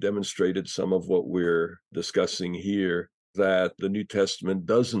Bakioki demonstrated some of what we're discussing here, that the New Testament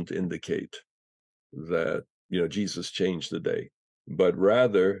doesn't indicate that, Jesus changed the day, but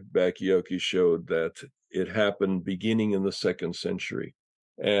rather Bakioki showed that it happened beginning in the 2nd century.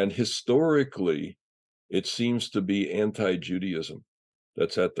 And historically, it seems to be anti-Judaism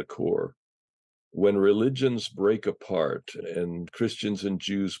that's at the core. When religions break apart, and Christians and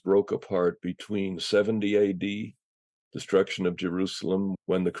Jews broke apart between 70 AD, destruction of Jerusalem,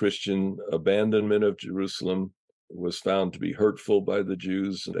 when the Christian abandonment of Jerusalem was found to be hurtful by the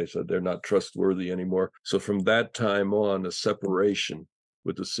Jews, and they said they're not trustworthy anymore. So from that time on, a separation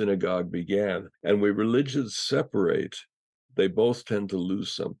with the synagogue began. And when religions separate, they both tend to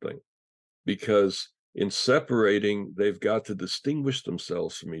lose something, because in separating, they've got to distinguish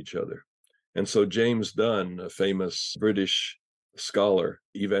themselves from each other. And so James Dunn, a famous British scholar,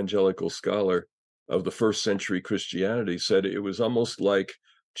 evangelical scholar of the 1st century Christianity, said it was almost like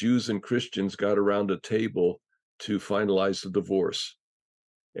Jews and Christians got around a table to finalize the divorce.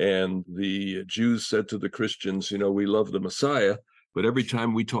 And the Jews said to the Christians, we love the Messiah, but every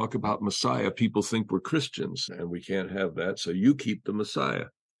time we talk about Messiah, people think we're Christians, and we can't have that, so you keep the Messiah.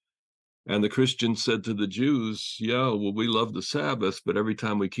 And the Christians said to the Jews, we love the Sabbath, but every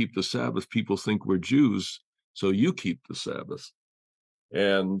time we keep the Sabbath, people think we're Jews, so you keep the Sabbath.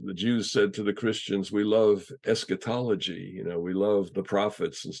 And the Jews said to the Christians, we love eschatology, we love the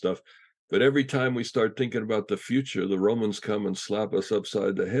prophets and stuff, but every time we start thinking about the future, the Romans come and slap us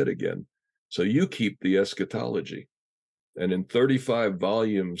upside the head again, so you keep the eschatology. And in 35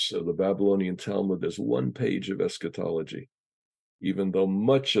 volumes of the Babylonian Talmud, there's 1 page of eschatology. Even though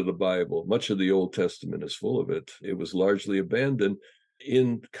much of the Bible, much of the Old Testament is full of it, it was largely abandoned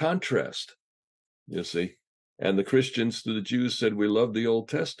in contrast, you see. And the Christians to the Jews said, we love the Old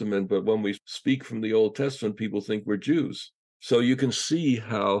Testament, but when we speak from the Old Testament, people think we're Jews. So you can see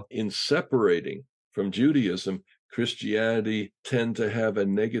how in separating from Judaism, Christianity tend to have a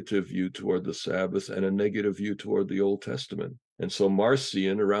negative view toward the Sabbath and a negative view toward the Old Testament. And so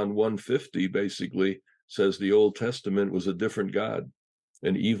Marcion, around 150, basically says the Old Testament was a different God,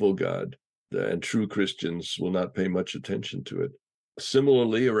 an evil God, and true Christians will not pay much attention to it.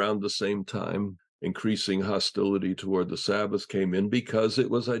 Similarly, around the same time, increasing hostility toward the Sabbath came in because it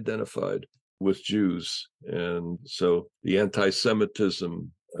was identified with Jews. And so the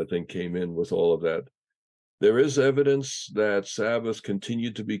anti-Semitism, I think, came in with all of that. There is evidence that Sabbaths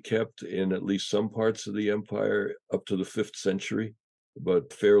continued to be kept in at least some parts of the empire up to the 5th century,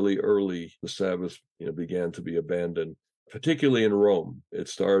 but fairly early the Sabbath began to be abandoned, particularly in Rome. It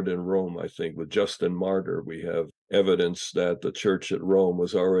started in Rome, I think, with Justin Martyr. We have evidence that the church at Rome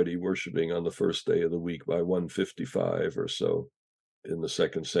was already worshiping on the first day of the week by 155 or so in the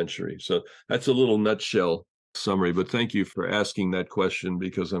 2nd century. So that's a little nutshell summary, but thank you for asking that question,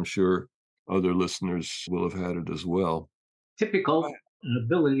 because I'm sure other listeners will have had it as well. Typical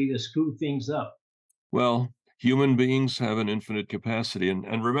ability to screw things up. Well, human beings have an infinite capacity.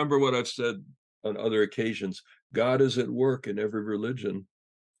 And remember what I've said on other occasions, God is at work in every religion,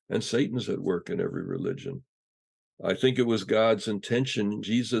 and Satan's at work in every religion. I think it was God's intention.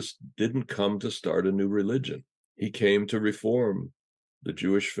 Jesus didn't come to start a new religion. He came to reform the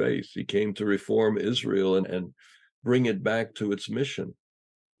Jewish faith. He came to reform Israel and bring it back to its mission.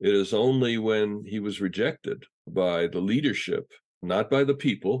 It is only when he was rejected by the leadership, not by the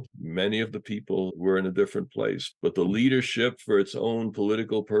people. Many of the people were in a different place, but the leadership, for its own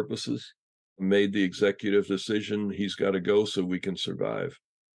political purposes, made the executive decision, he's got to go so we can survive.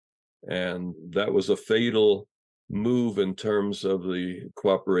 And that was a fatal move in terms of the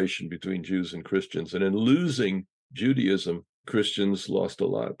cooperation between Jews and Christians. And in losing Judaism, Christians lost a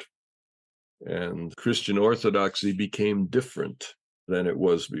lot. And Christian orthodoxy became different than it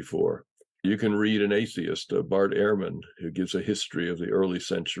was before. You can read an atheist, Bart Ehrman, who gives a history of the early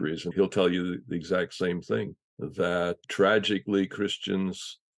centuries, and he'll tell you the exact same thing, that tragically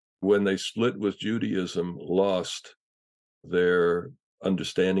Christians, when they split with Judaism, lost their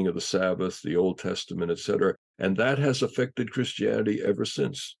understanding of the Sabbath, the Old Testament, etc. And that has affected Christianity ever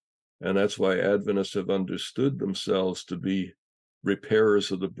since. And that's why Adventists have understood themselves to be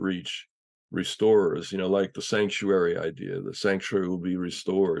repairers of the breach, restorers, like the sanctuary idea. The sanctuary will be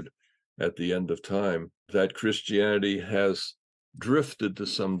restored at the end of time. That Christianity has drifted to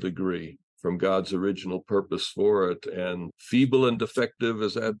some degree from God's original purpose for it. And feeble and defective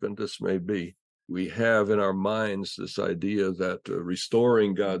as Adventists may be, we have in our minds this idea that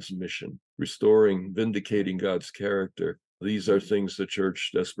restoring God's mission, vindicating God's character, these are things the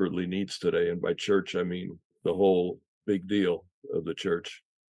church desperately needs today. And by church, I mean the whole big deal of the church.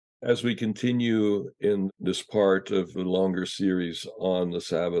 As we continue in this part of the longer series on the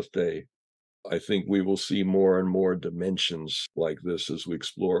Sabbath day, I think we will see more and more dimensions like this as we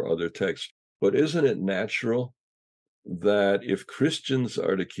explore other texts. But isn't it natural that if Christians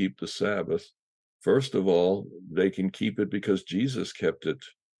are to keep the Sabbath, first of all, they can keep it because Jesus kept it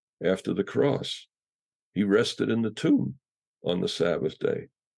after the cross? He rested in the tomb on the Sabbath day.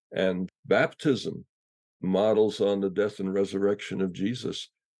 And baptism models on the death and resurrection of Jesus.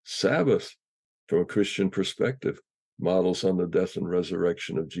 Sabbath, from a Christian perspective, models on the death and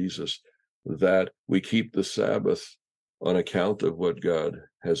resurrection of Jesus, that we keep the Sabbath on account of what God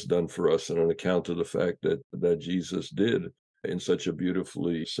has done for us and on account of the fact that Jesus did in such a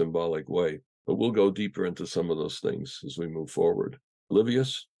beautifully symbolic way. But we'll go deeper into some of those things as we move forward.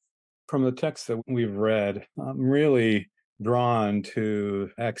 Livius? From the text that we've read, I'm really drawn to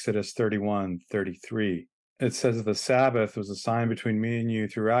Exodus 31:33. It says the Sabbath was a sign between me and you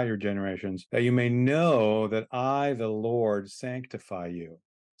throughout your generations, that you may know that I, the Lord, sanctify you.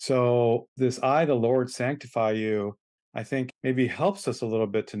 So this I, the Lord, sanctify you, I think maybe helps us a little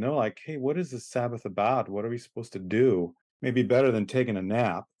bit to know, like, hey, what is the Sabbath about? What are we supposed to do? Maybe better than taking a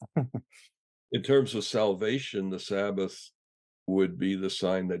nap. In terms of salvation, the Sabbath would be the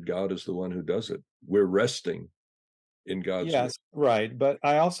sign that God is the one who does it. We're resting in God's Yes, right. But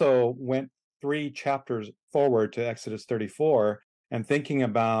I also went 3 chapters forward to Exodus 34 and thinking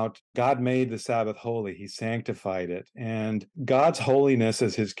about God made the Sabbath holy. He sanctified it. And God's holiness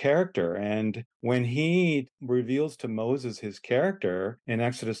is his character. And when he reveals to Moses his character in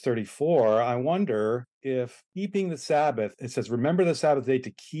Exodus 34, I wonder if keeping the Sabbath, it says, remember the Sabbath day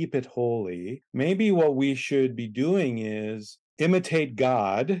to keep it holy. Maybe what we should be doing is imitate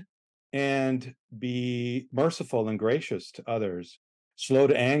God and be merciful and gracious to others, slow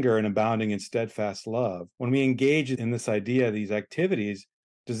to anger and abounding in steadfast love. When we engage in this idea, these activities,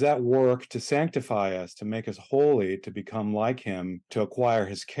 does that work to sanctify us, to make us holy, to become like him, to acquire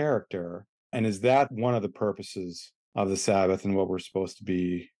his character? And is that one of the purposes of the Sabbath and what we're supposed to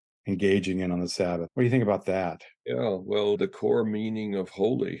be engaging in on the Sabbath? What do you think about that? Yeah, well, the core meaning of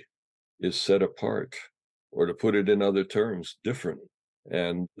holy is set apart, or to put it in other terms, different.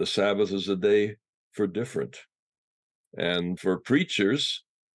 And the Sabbath is a day for different. And for preachers,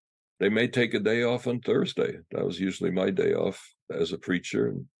 they may take a day off on Thursday. That was usually my day off as a preacher.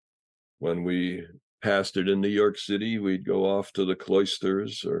 And When we pastored in New York City, we'd go off to the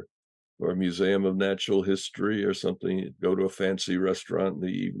cloisters or a museum of natural history or something, go to a fancy restaurant in the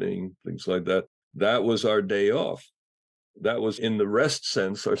evening, things like that. That was our day off. That was, in the rest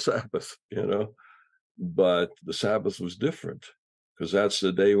sense, our Sabbath, But the Sabbath was different, because that's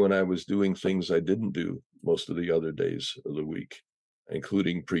the day when I was doing things I didn't do most of the other days of the week,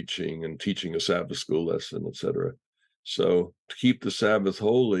 including preaching and teaching a Sabbath school lesson, etc. So to keep the Sabbath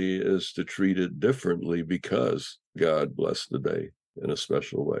holy is to treat it differently because God blessed the day in a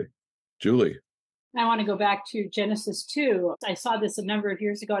special way. Julie. I want to go back to Genesis 2. I saw this a number of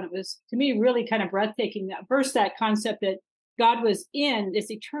years ago, and it was, to me, really kind of breathtaking. That concept that God was in,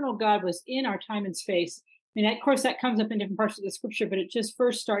 this eternal God was in our time and space. I mean, of course, that comes up in different parts of the scripture, but it just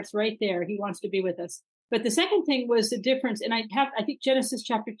first starts right there. He wants to be with us. But the second thing was the difference. And I think Genesis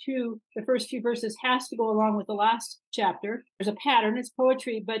chapter 2, the first few verses has to go along with the last chapter. There's a pattern, it's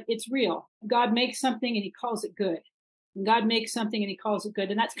poetry, but it's real. God makes something and he calls it good. And God makes something and he calls it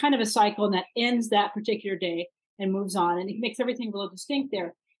good. And that's kind of a cycle, and that ends that particular day and moves on. And he makes everything a little distinct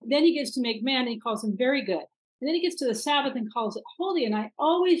there. Then he gets to make man and he calls him very good. And then he gets to the Sabbath and calls it holy. And I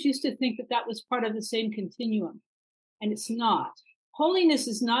always used to think that that was part of the same continuum. And it's not. Holiness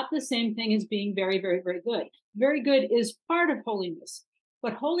is not the same thing as being very, very, very good. Very good is part of holiness.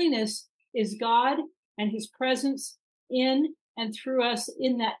 But holiness is God and his presence in and through us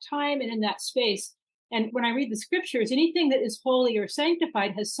in that time and in that space. And when I read the scriptures, anything that is holy or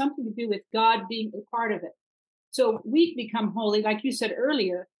sanctified has something to do with God being a part of it. So we become holy, like you said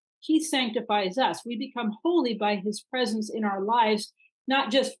earlier, he sanctifies us. We become holy by his presence in our lives,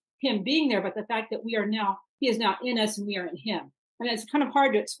 not just him being there, but the fact that he is now in us and we are in him. And it's kind of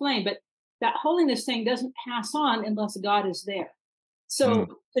hard to explain, but that holiness thing doesn't pass on unless God is there. So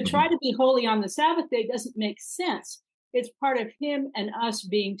to try to be holy on the Sabbath day doesn't make sense. It's part of him and us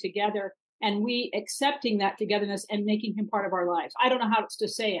being together, and we accepting that togetherness and making him part of our lives. I don't know how else to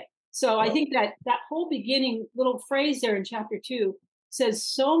say it. So I think that whole beginning little phrase there in chapter 2 says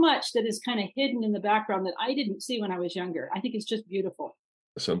so much that is kind of hidden in the background that I didn't see when I was younger. I think it's just beautiful.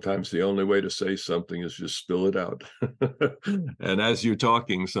 Sometimes the only way to say something is just spill it out. And as you're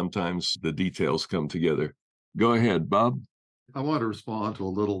talking, sometimes the details come together. Go ahead, Bob. I want to respond to a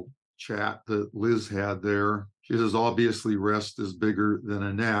little chat that Liz had there. She says, obviously, rest is bigger than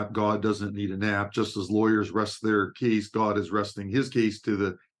a nap. God doesn't need a nap. Just as lawyers rest their case, God is resting his case to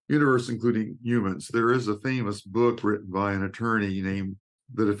the universe, including humans. There is a famous book written by an attorney named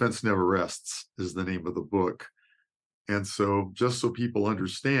The Defense Never Rests, is the name of the book. And so just so people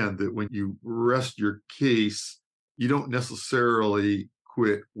understand that when you rest your case, you don't necessarily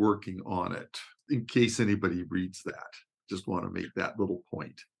quit working on it, in case anybody reads that. Just want to make that little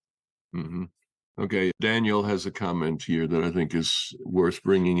point. Mm-hmm. Okay, Daniel has a comment here that I think is worth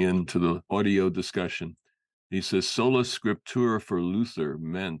bringing into the audio discussion. He says, sola scriptura for Luther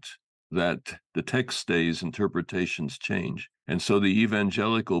meant that the text stays, interpretations change. And so the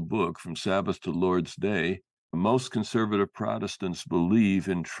evangelical book, From Sabbath to Lord's Day, most conservative Protestants believe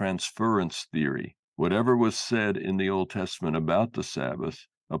in transference theory. Whatever was said in the Old Testament about the Sabbath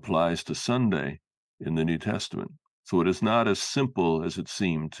applies to Sunday in the New Testament. So it is not as simple as it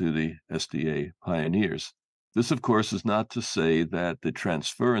seemed to the SDA pioneers. This, of course, is not to say that the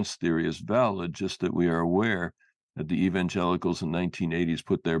transference theory is valid, just that we are aware that the evangelicals in the 1980s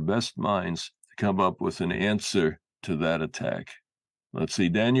put their best minds to come up with an answer to that attack. Let's see,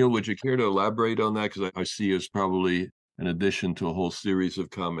 Daniel, would you care to elaborate on that? Because I see it's probably an addition to a whole series of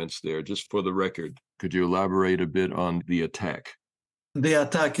comments there. Just for the record, could you elaborate a bit on the attack? The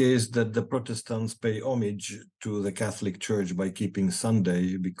attack is that the Protestants pay homage to the Catholic Church by keeping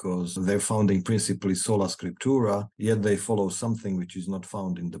Sunday because their founding principle is sola scriptura, yet they follow something which is not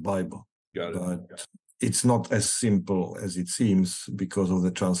found in the Bible. Got it. But it's not as simple as it seems because of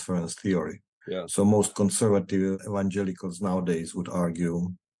the transference theory. Yeah. So most conservative evangelicals nowadays would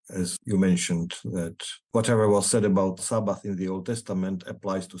argue, as you mentioned, that whatever was said about Sabbath in the Old Testament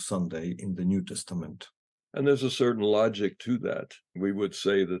applies to Sunday in the New Testament. And there's a certain logic to that. We would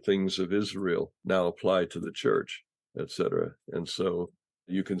say the things of Israel now apply to the church, etc. And so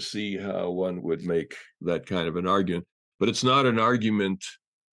you can see how one would make that kind of an argument. But it's not an argument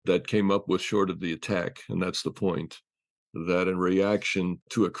that came up with short of the attack. And that's the point, that in reaction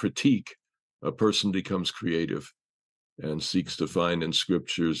to a critique, a person becomes creative and seeks to find in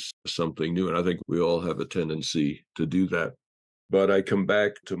scriptures something new. And I think we all have a tendency to do that. But I come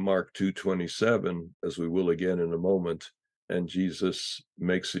back to Mark 2:27, as we will again in a moment, and Jesus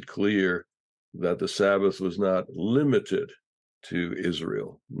makes it clear that the Sabbath was not limited to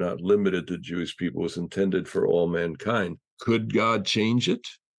Israel, not limited to Jewish people, it was intended for all mankind. Could God change it?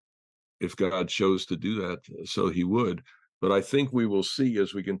 if God chose to do that, so he would. But I think we will see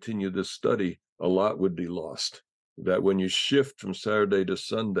as we continue this study, a lot would be lost. That when you shift from Saturday to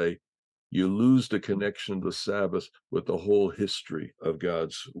Sunday, you lose the connection of the Sabbath with the whole history of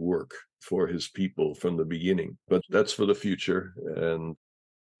God's work for his people from the beginning. But that's for the future. And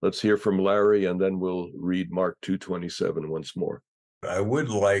let's hear from Larry, and then we'll read Mark 2:27 once more. I would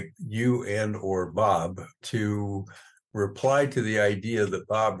like you and or Bob to reply to the idea that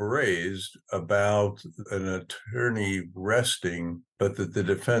Bob raised about an attorney resting, but that the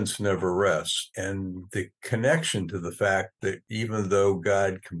defense never rests, and the connection to the fact that even though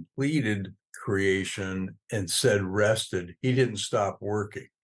God completed creation and said rested, he didn't stop working.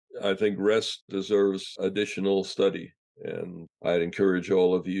 I think rest deserves additional study, and I'd encourage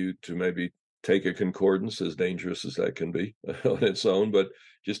all of you to maybe take a concordance, as dangerous as that can be on its own, but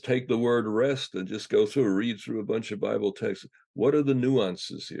just take the word rest and just go through, read through a bunch of Bible texts. What are the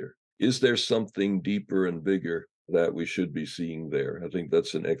nuances here? Is there something deeper and bigger that we should be seeing there? I think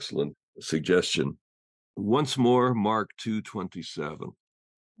that's an excellent suggestion. Once more, Mark 2:27.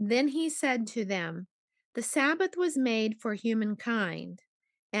 Then he said to them, "The Sabbath was made for humankind,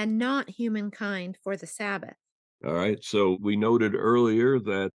 and not humankind for the Sabbath." All right, so we noted earlier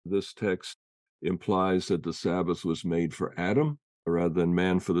that this text implies that the Sabbath was made for Adam rather than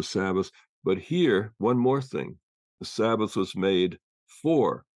man for the Sabbath. But here, one more thing. The Sabbath was made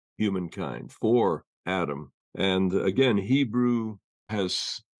for humankind, for Adam. And again, Hebrew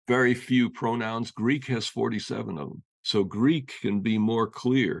has very few pronouns. Greek has 47 of them. So Greek can be more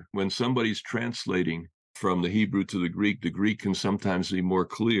clear. When somebody's translating from the Hebrew to the Greek can sometimes be more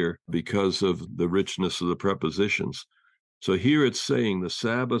clear because of the richness of the prepositions. So here it's saying the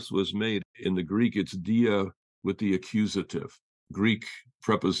Sabbath was made. In the Greek, it's dia with the accusative. Greek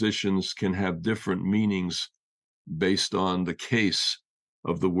prepositions can have different meanings based on the case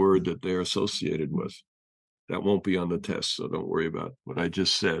of the word that they're associated with. That won't be on the test, so don't worry about what I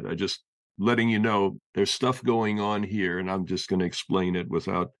just said. I just letting you know there's stuff going on here, and I'm just going to explain it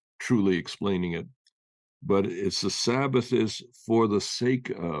without truly explaining it. But it's the Sabbath is for the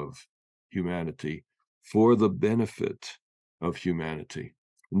sake of humanity, for the benefit of humanity.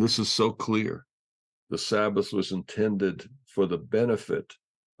 And this is so clear. The Sabbath was intended for the benefit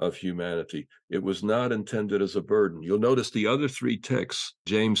of humanity. It was not intended as a burden. You'll notice the other three texts,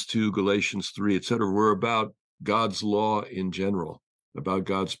 James 2, Galatians 3, etc., were about God's law in general, about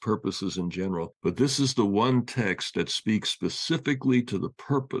God's purposes in general. But this is the one text that speaks specifically to the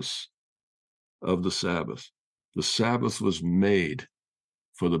purpose of the Sabbath. The Sabbath was made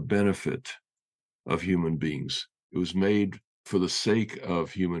for the benefit of human beings. It was made for the sake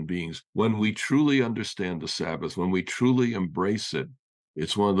of human beings. When we truly understand the Sabbath, when we truly embrace it,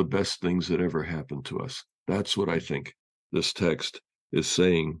 it's one of the best things that ever happened to us. That's what I think this text is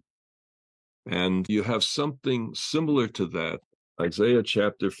saying. And you have something similar to that. Isaiah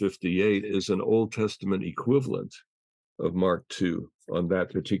chapter 58 is an Old Testament equivalent of Mark 2 on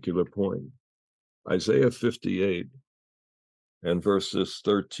that particular point. Isaiah 58 and verses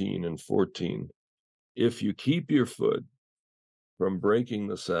 13 and 14. If you keep your foot from breaking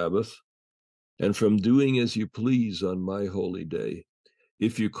the Sabbath and from doing as you please on my holy day,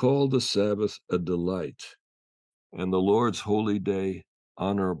 if you call the Sabbath a delight and the Lord's holy day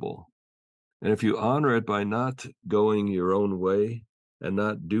honorable, and if you honor it by not going your own way and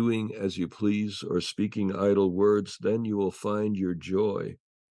not doing as you please or speaking idle words, then you will find your joy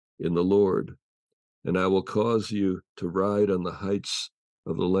in the Lord. And I will cause you to ride on the heights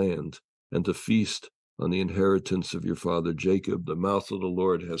of the land and to feast on the inheritance of your father Jacob. The mouth of the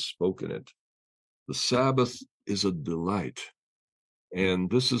Lord has spoken it. The Sabbath is a delight.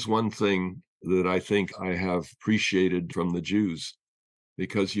 And this is one thing that I think I have appreciated from the Jews,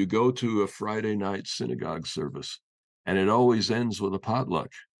 because you go to a Friday night synagogue service and it always ends with a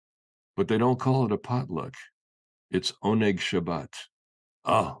potluck, but they don't call it a potluck. It's Oneg Shabbat.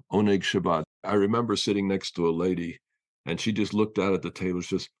 Oneg Shabbat. I remember sitting next to a lady and she just looked out at the table.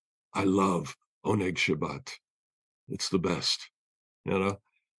 She says, I love Oneg Shabbat. It's the best, you know?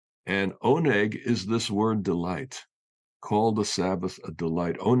 And Oneg is this word delight. Call the Sabbath a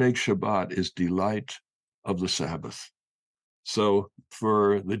delight. Oneg Shabbat is delight of the Sabbath. So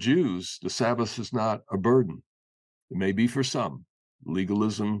for the Jews, the Sabbath is not a burden. It may be for some.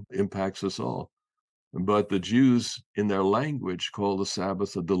 Legalism impacts us all. But the Jews, in their language, call the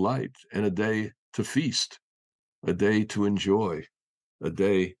Sabbath a delight and a day to feast, a day to enjoy, a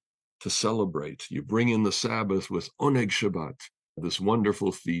day to celebrate. You bring in the Sabbath with Oneg Shabbat, this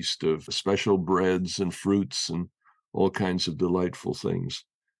wonderful feast of special breads and fruits and all kinds of delightful things.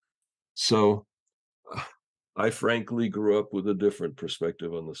 So I frankly grew up with a different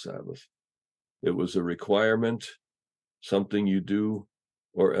perspective on the Sabbath. It was a requirement, something you do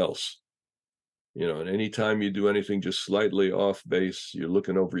or else. And anytime you do anything just slightly off base, you're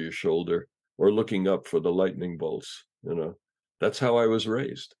looking over your shoulder or looking up for the lightning bolts. That's how I was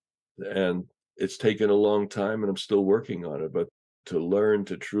raised. And it's taken a long time and I'm still working on it, but to learn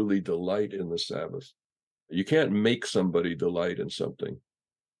to truly delight in the Sabbath. You can't make somebody delight in something.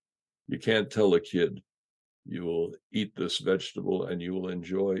 You can't tell a kid, you will eat this vegetable and you will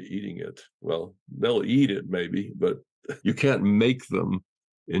enjoy eating it. Well, they'll eat it maybe, but you can't make them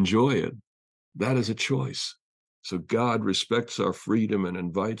enjoy it. That is a choice. So God respects our freedom and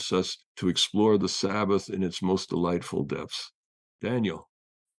invites us to explore the Sabbath in its most delightful depths. Daniel.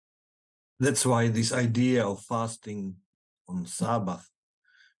 That's why this idea of fasting on Sabbath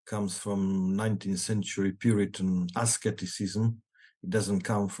comes from 19th century Puritan asceticism. It doesn't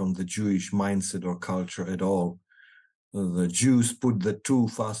come from the Jewish mindset or culture at all. The Jews put the 2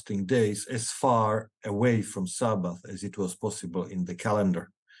 fasting days as far away from Sabbath as it was possible in the calendar,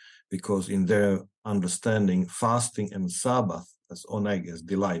 because in their understanding, fasting and Sabbath, as oneg, as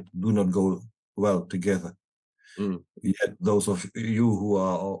delight, do not go well together. Yet those of you who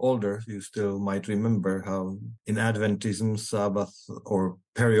are older, you still might remember how in Adventism, Sabbath, or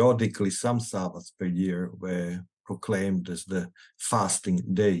periodically some Sabbaths per year, were proclaimed as the fasting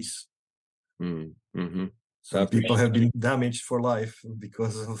days. Mm-hmm. Some people have been damaged for life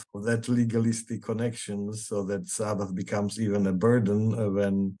because of that legalistic connection, so that Sabbath becomes even a burden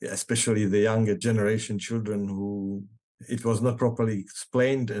when, especially the younger generation children who it was not properly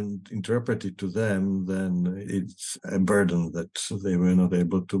explained and interpreted to them, then it's a burden that they were not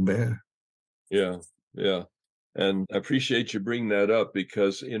able to bear. Yeah. And I appreciate you bringing that up,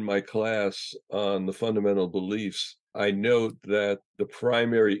 because in my class on the fundamental beliefs, I note that the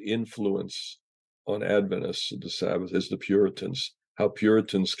primary influence on Adventists of the Sabbath is the Puritans, how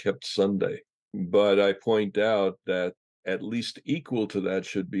Puritans kept Sunday. But I point out that at least equal to that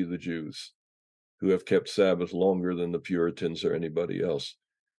should be the Jews, who have kept Sabbath longer than the Puritans or anybody else.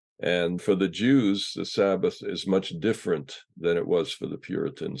 And for the Jews, the Sabbath is much different than it was for the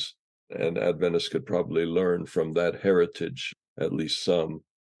Puritans. And Adventists could probably learn from that heritage, at least some,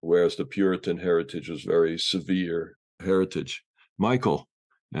 whereas the Puritan heritage was very severe heritage. Michael,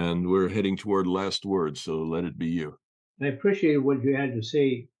 and we're heading toward last words, so let it be you. I appreciated what you had to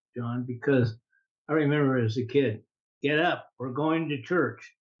say, John, because I remember as a kid, get up, we're going to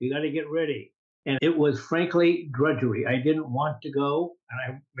church. You got to get ready. And it was frankly drudgery. I didn't want to go,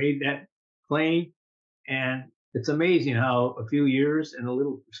 and I made that plain. And it's amazing how a few years and a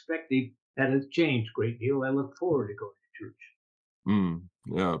little perspective that has changed a great deal. I look forward to going to church.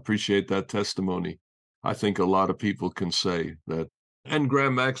 Yeah, appreciate that testimony. I think a lot of people can say that. And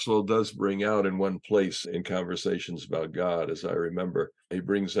Graham Maxwell does bring out in one place in Conversations About God, as I remember, he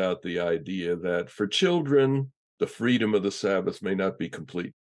brings out the idea that for children, the freedom of the Sabbath may not be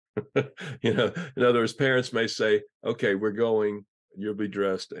complete. In other words, parents may say, okay, we're going, you'll be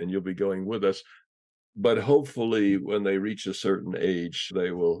dressed and you'll be going with us. But hopefully when they reach a certain age,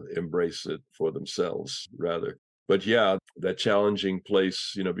 they will embrace it for themselves rather. But yeah, that challenging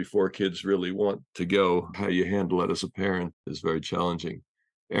place, before kids really want to go, how you handle it as a parent is very challenging.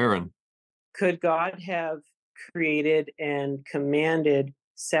 Aaron. Could God have created and commanded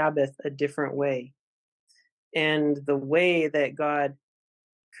Sabbath a different way? And the way that God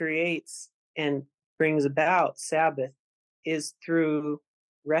creates and brings about Sabbath is through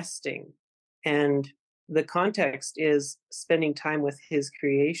resting. And the context is spending time with his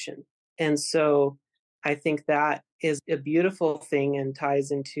creation. And so I think that is a beautiful thing and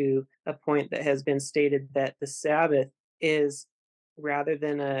ties into a point that has been stated, that the Sabbath is, rather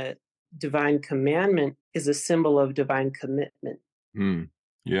than a divine commandment, is a symbol of divine commitment.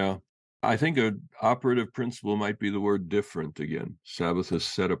 Yeah. I think an operative principle might be the word different again. Sabbath is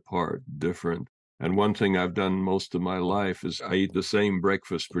set apart, different. And one thing I've done most of my life is I eat the same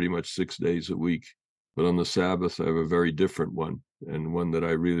breakfast pretty much 6 days a week. But on the Sabbath, I have a very different one, and one that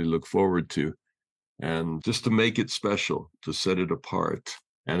I really look forward to. And just to make it special, to set it apart.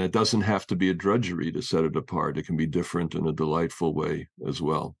 And it doesn't have to be a drudgery to set it apart. It can be different in a delightful way as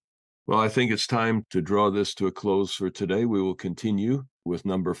well. Well, I think it's time to draw this to a close for today. We will continue with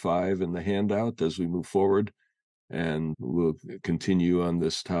number 5 in the handout as we move forward. And we'll continue on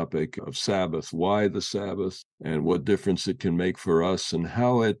this topic of Sabbath, why the Sabbath, and what difference it can make for us, and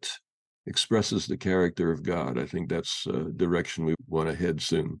how it expresses the character of God. I think that's a direction we want to head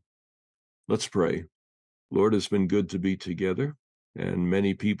soon. Let's pray. Lord, it's been good to be together, and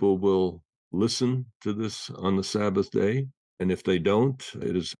many people will listen to this on the Sabbath day. And if they don't,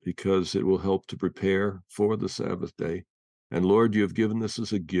 it is because it will help to prepare for the Sabbath day. And Lord, you have given this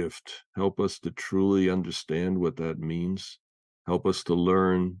as a gift. Help us to truly understand what that means. Help us to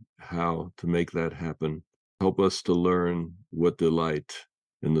learn how to make that happen. Help us to learn what delight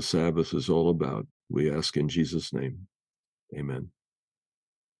in the Sabbath is all about. We ask in Jesus' name. Amen.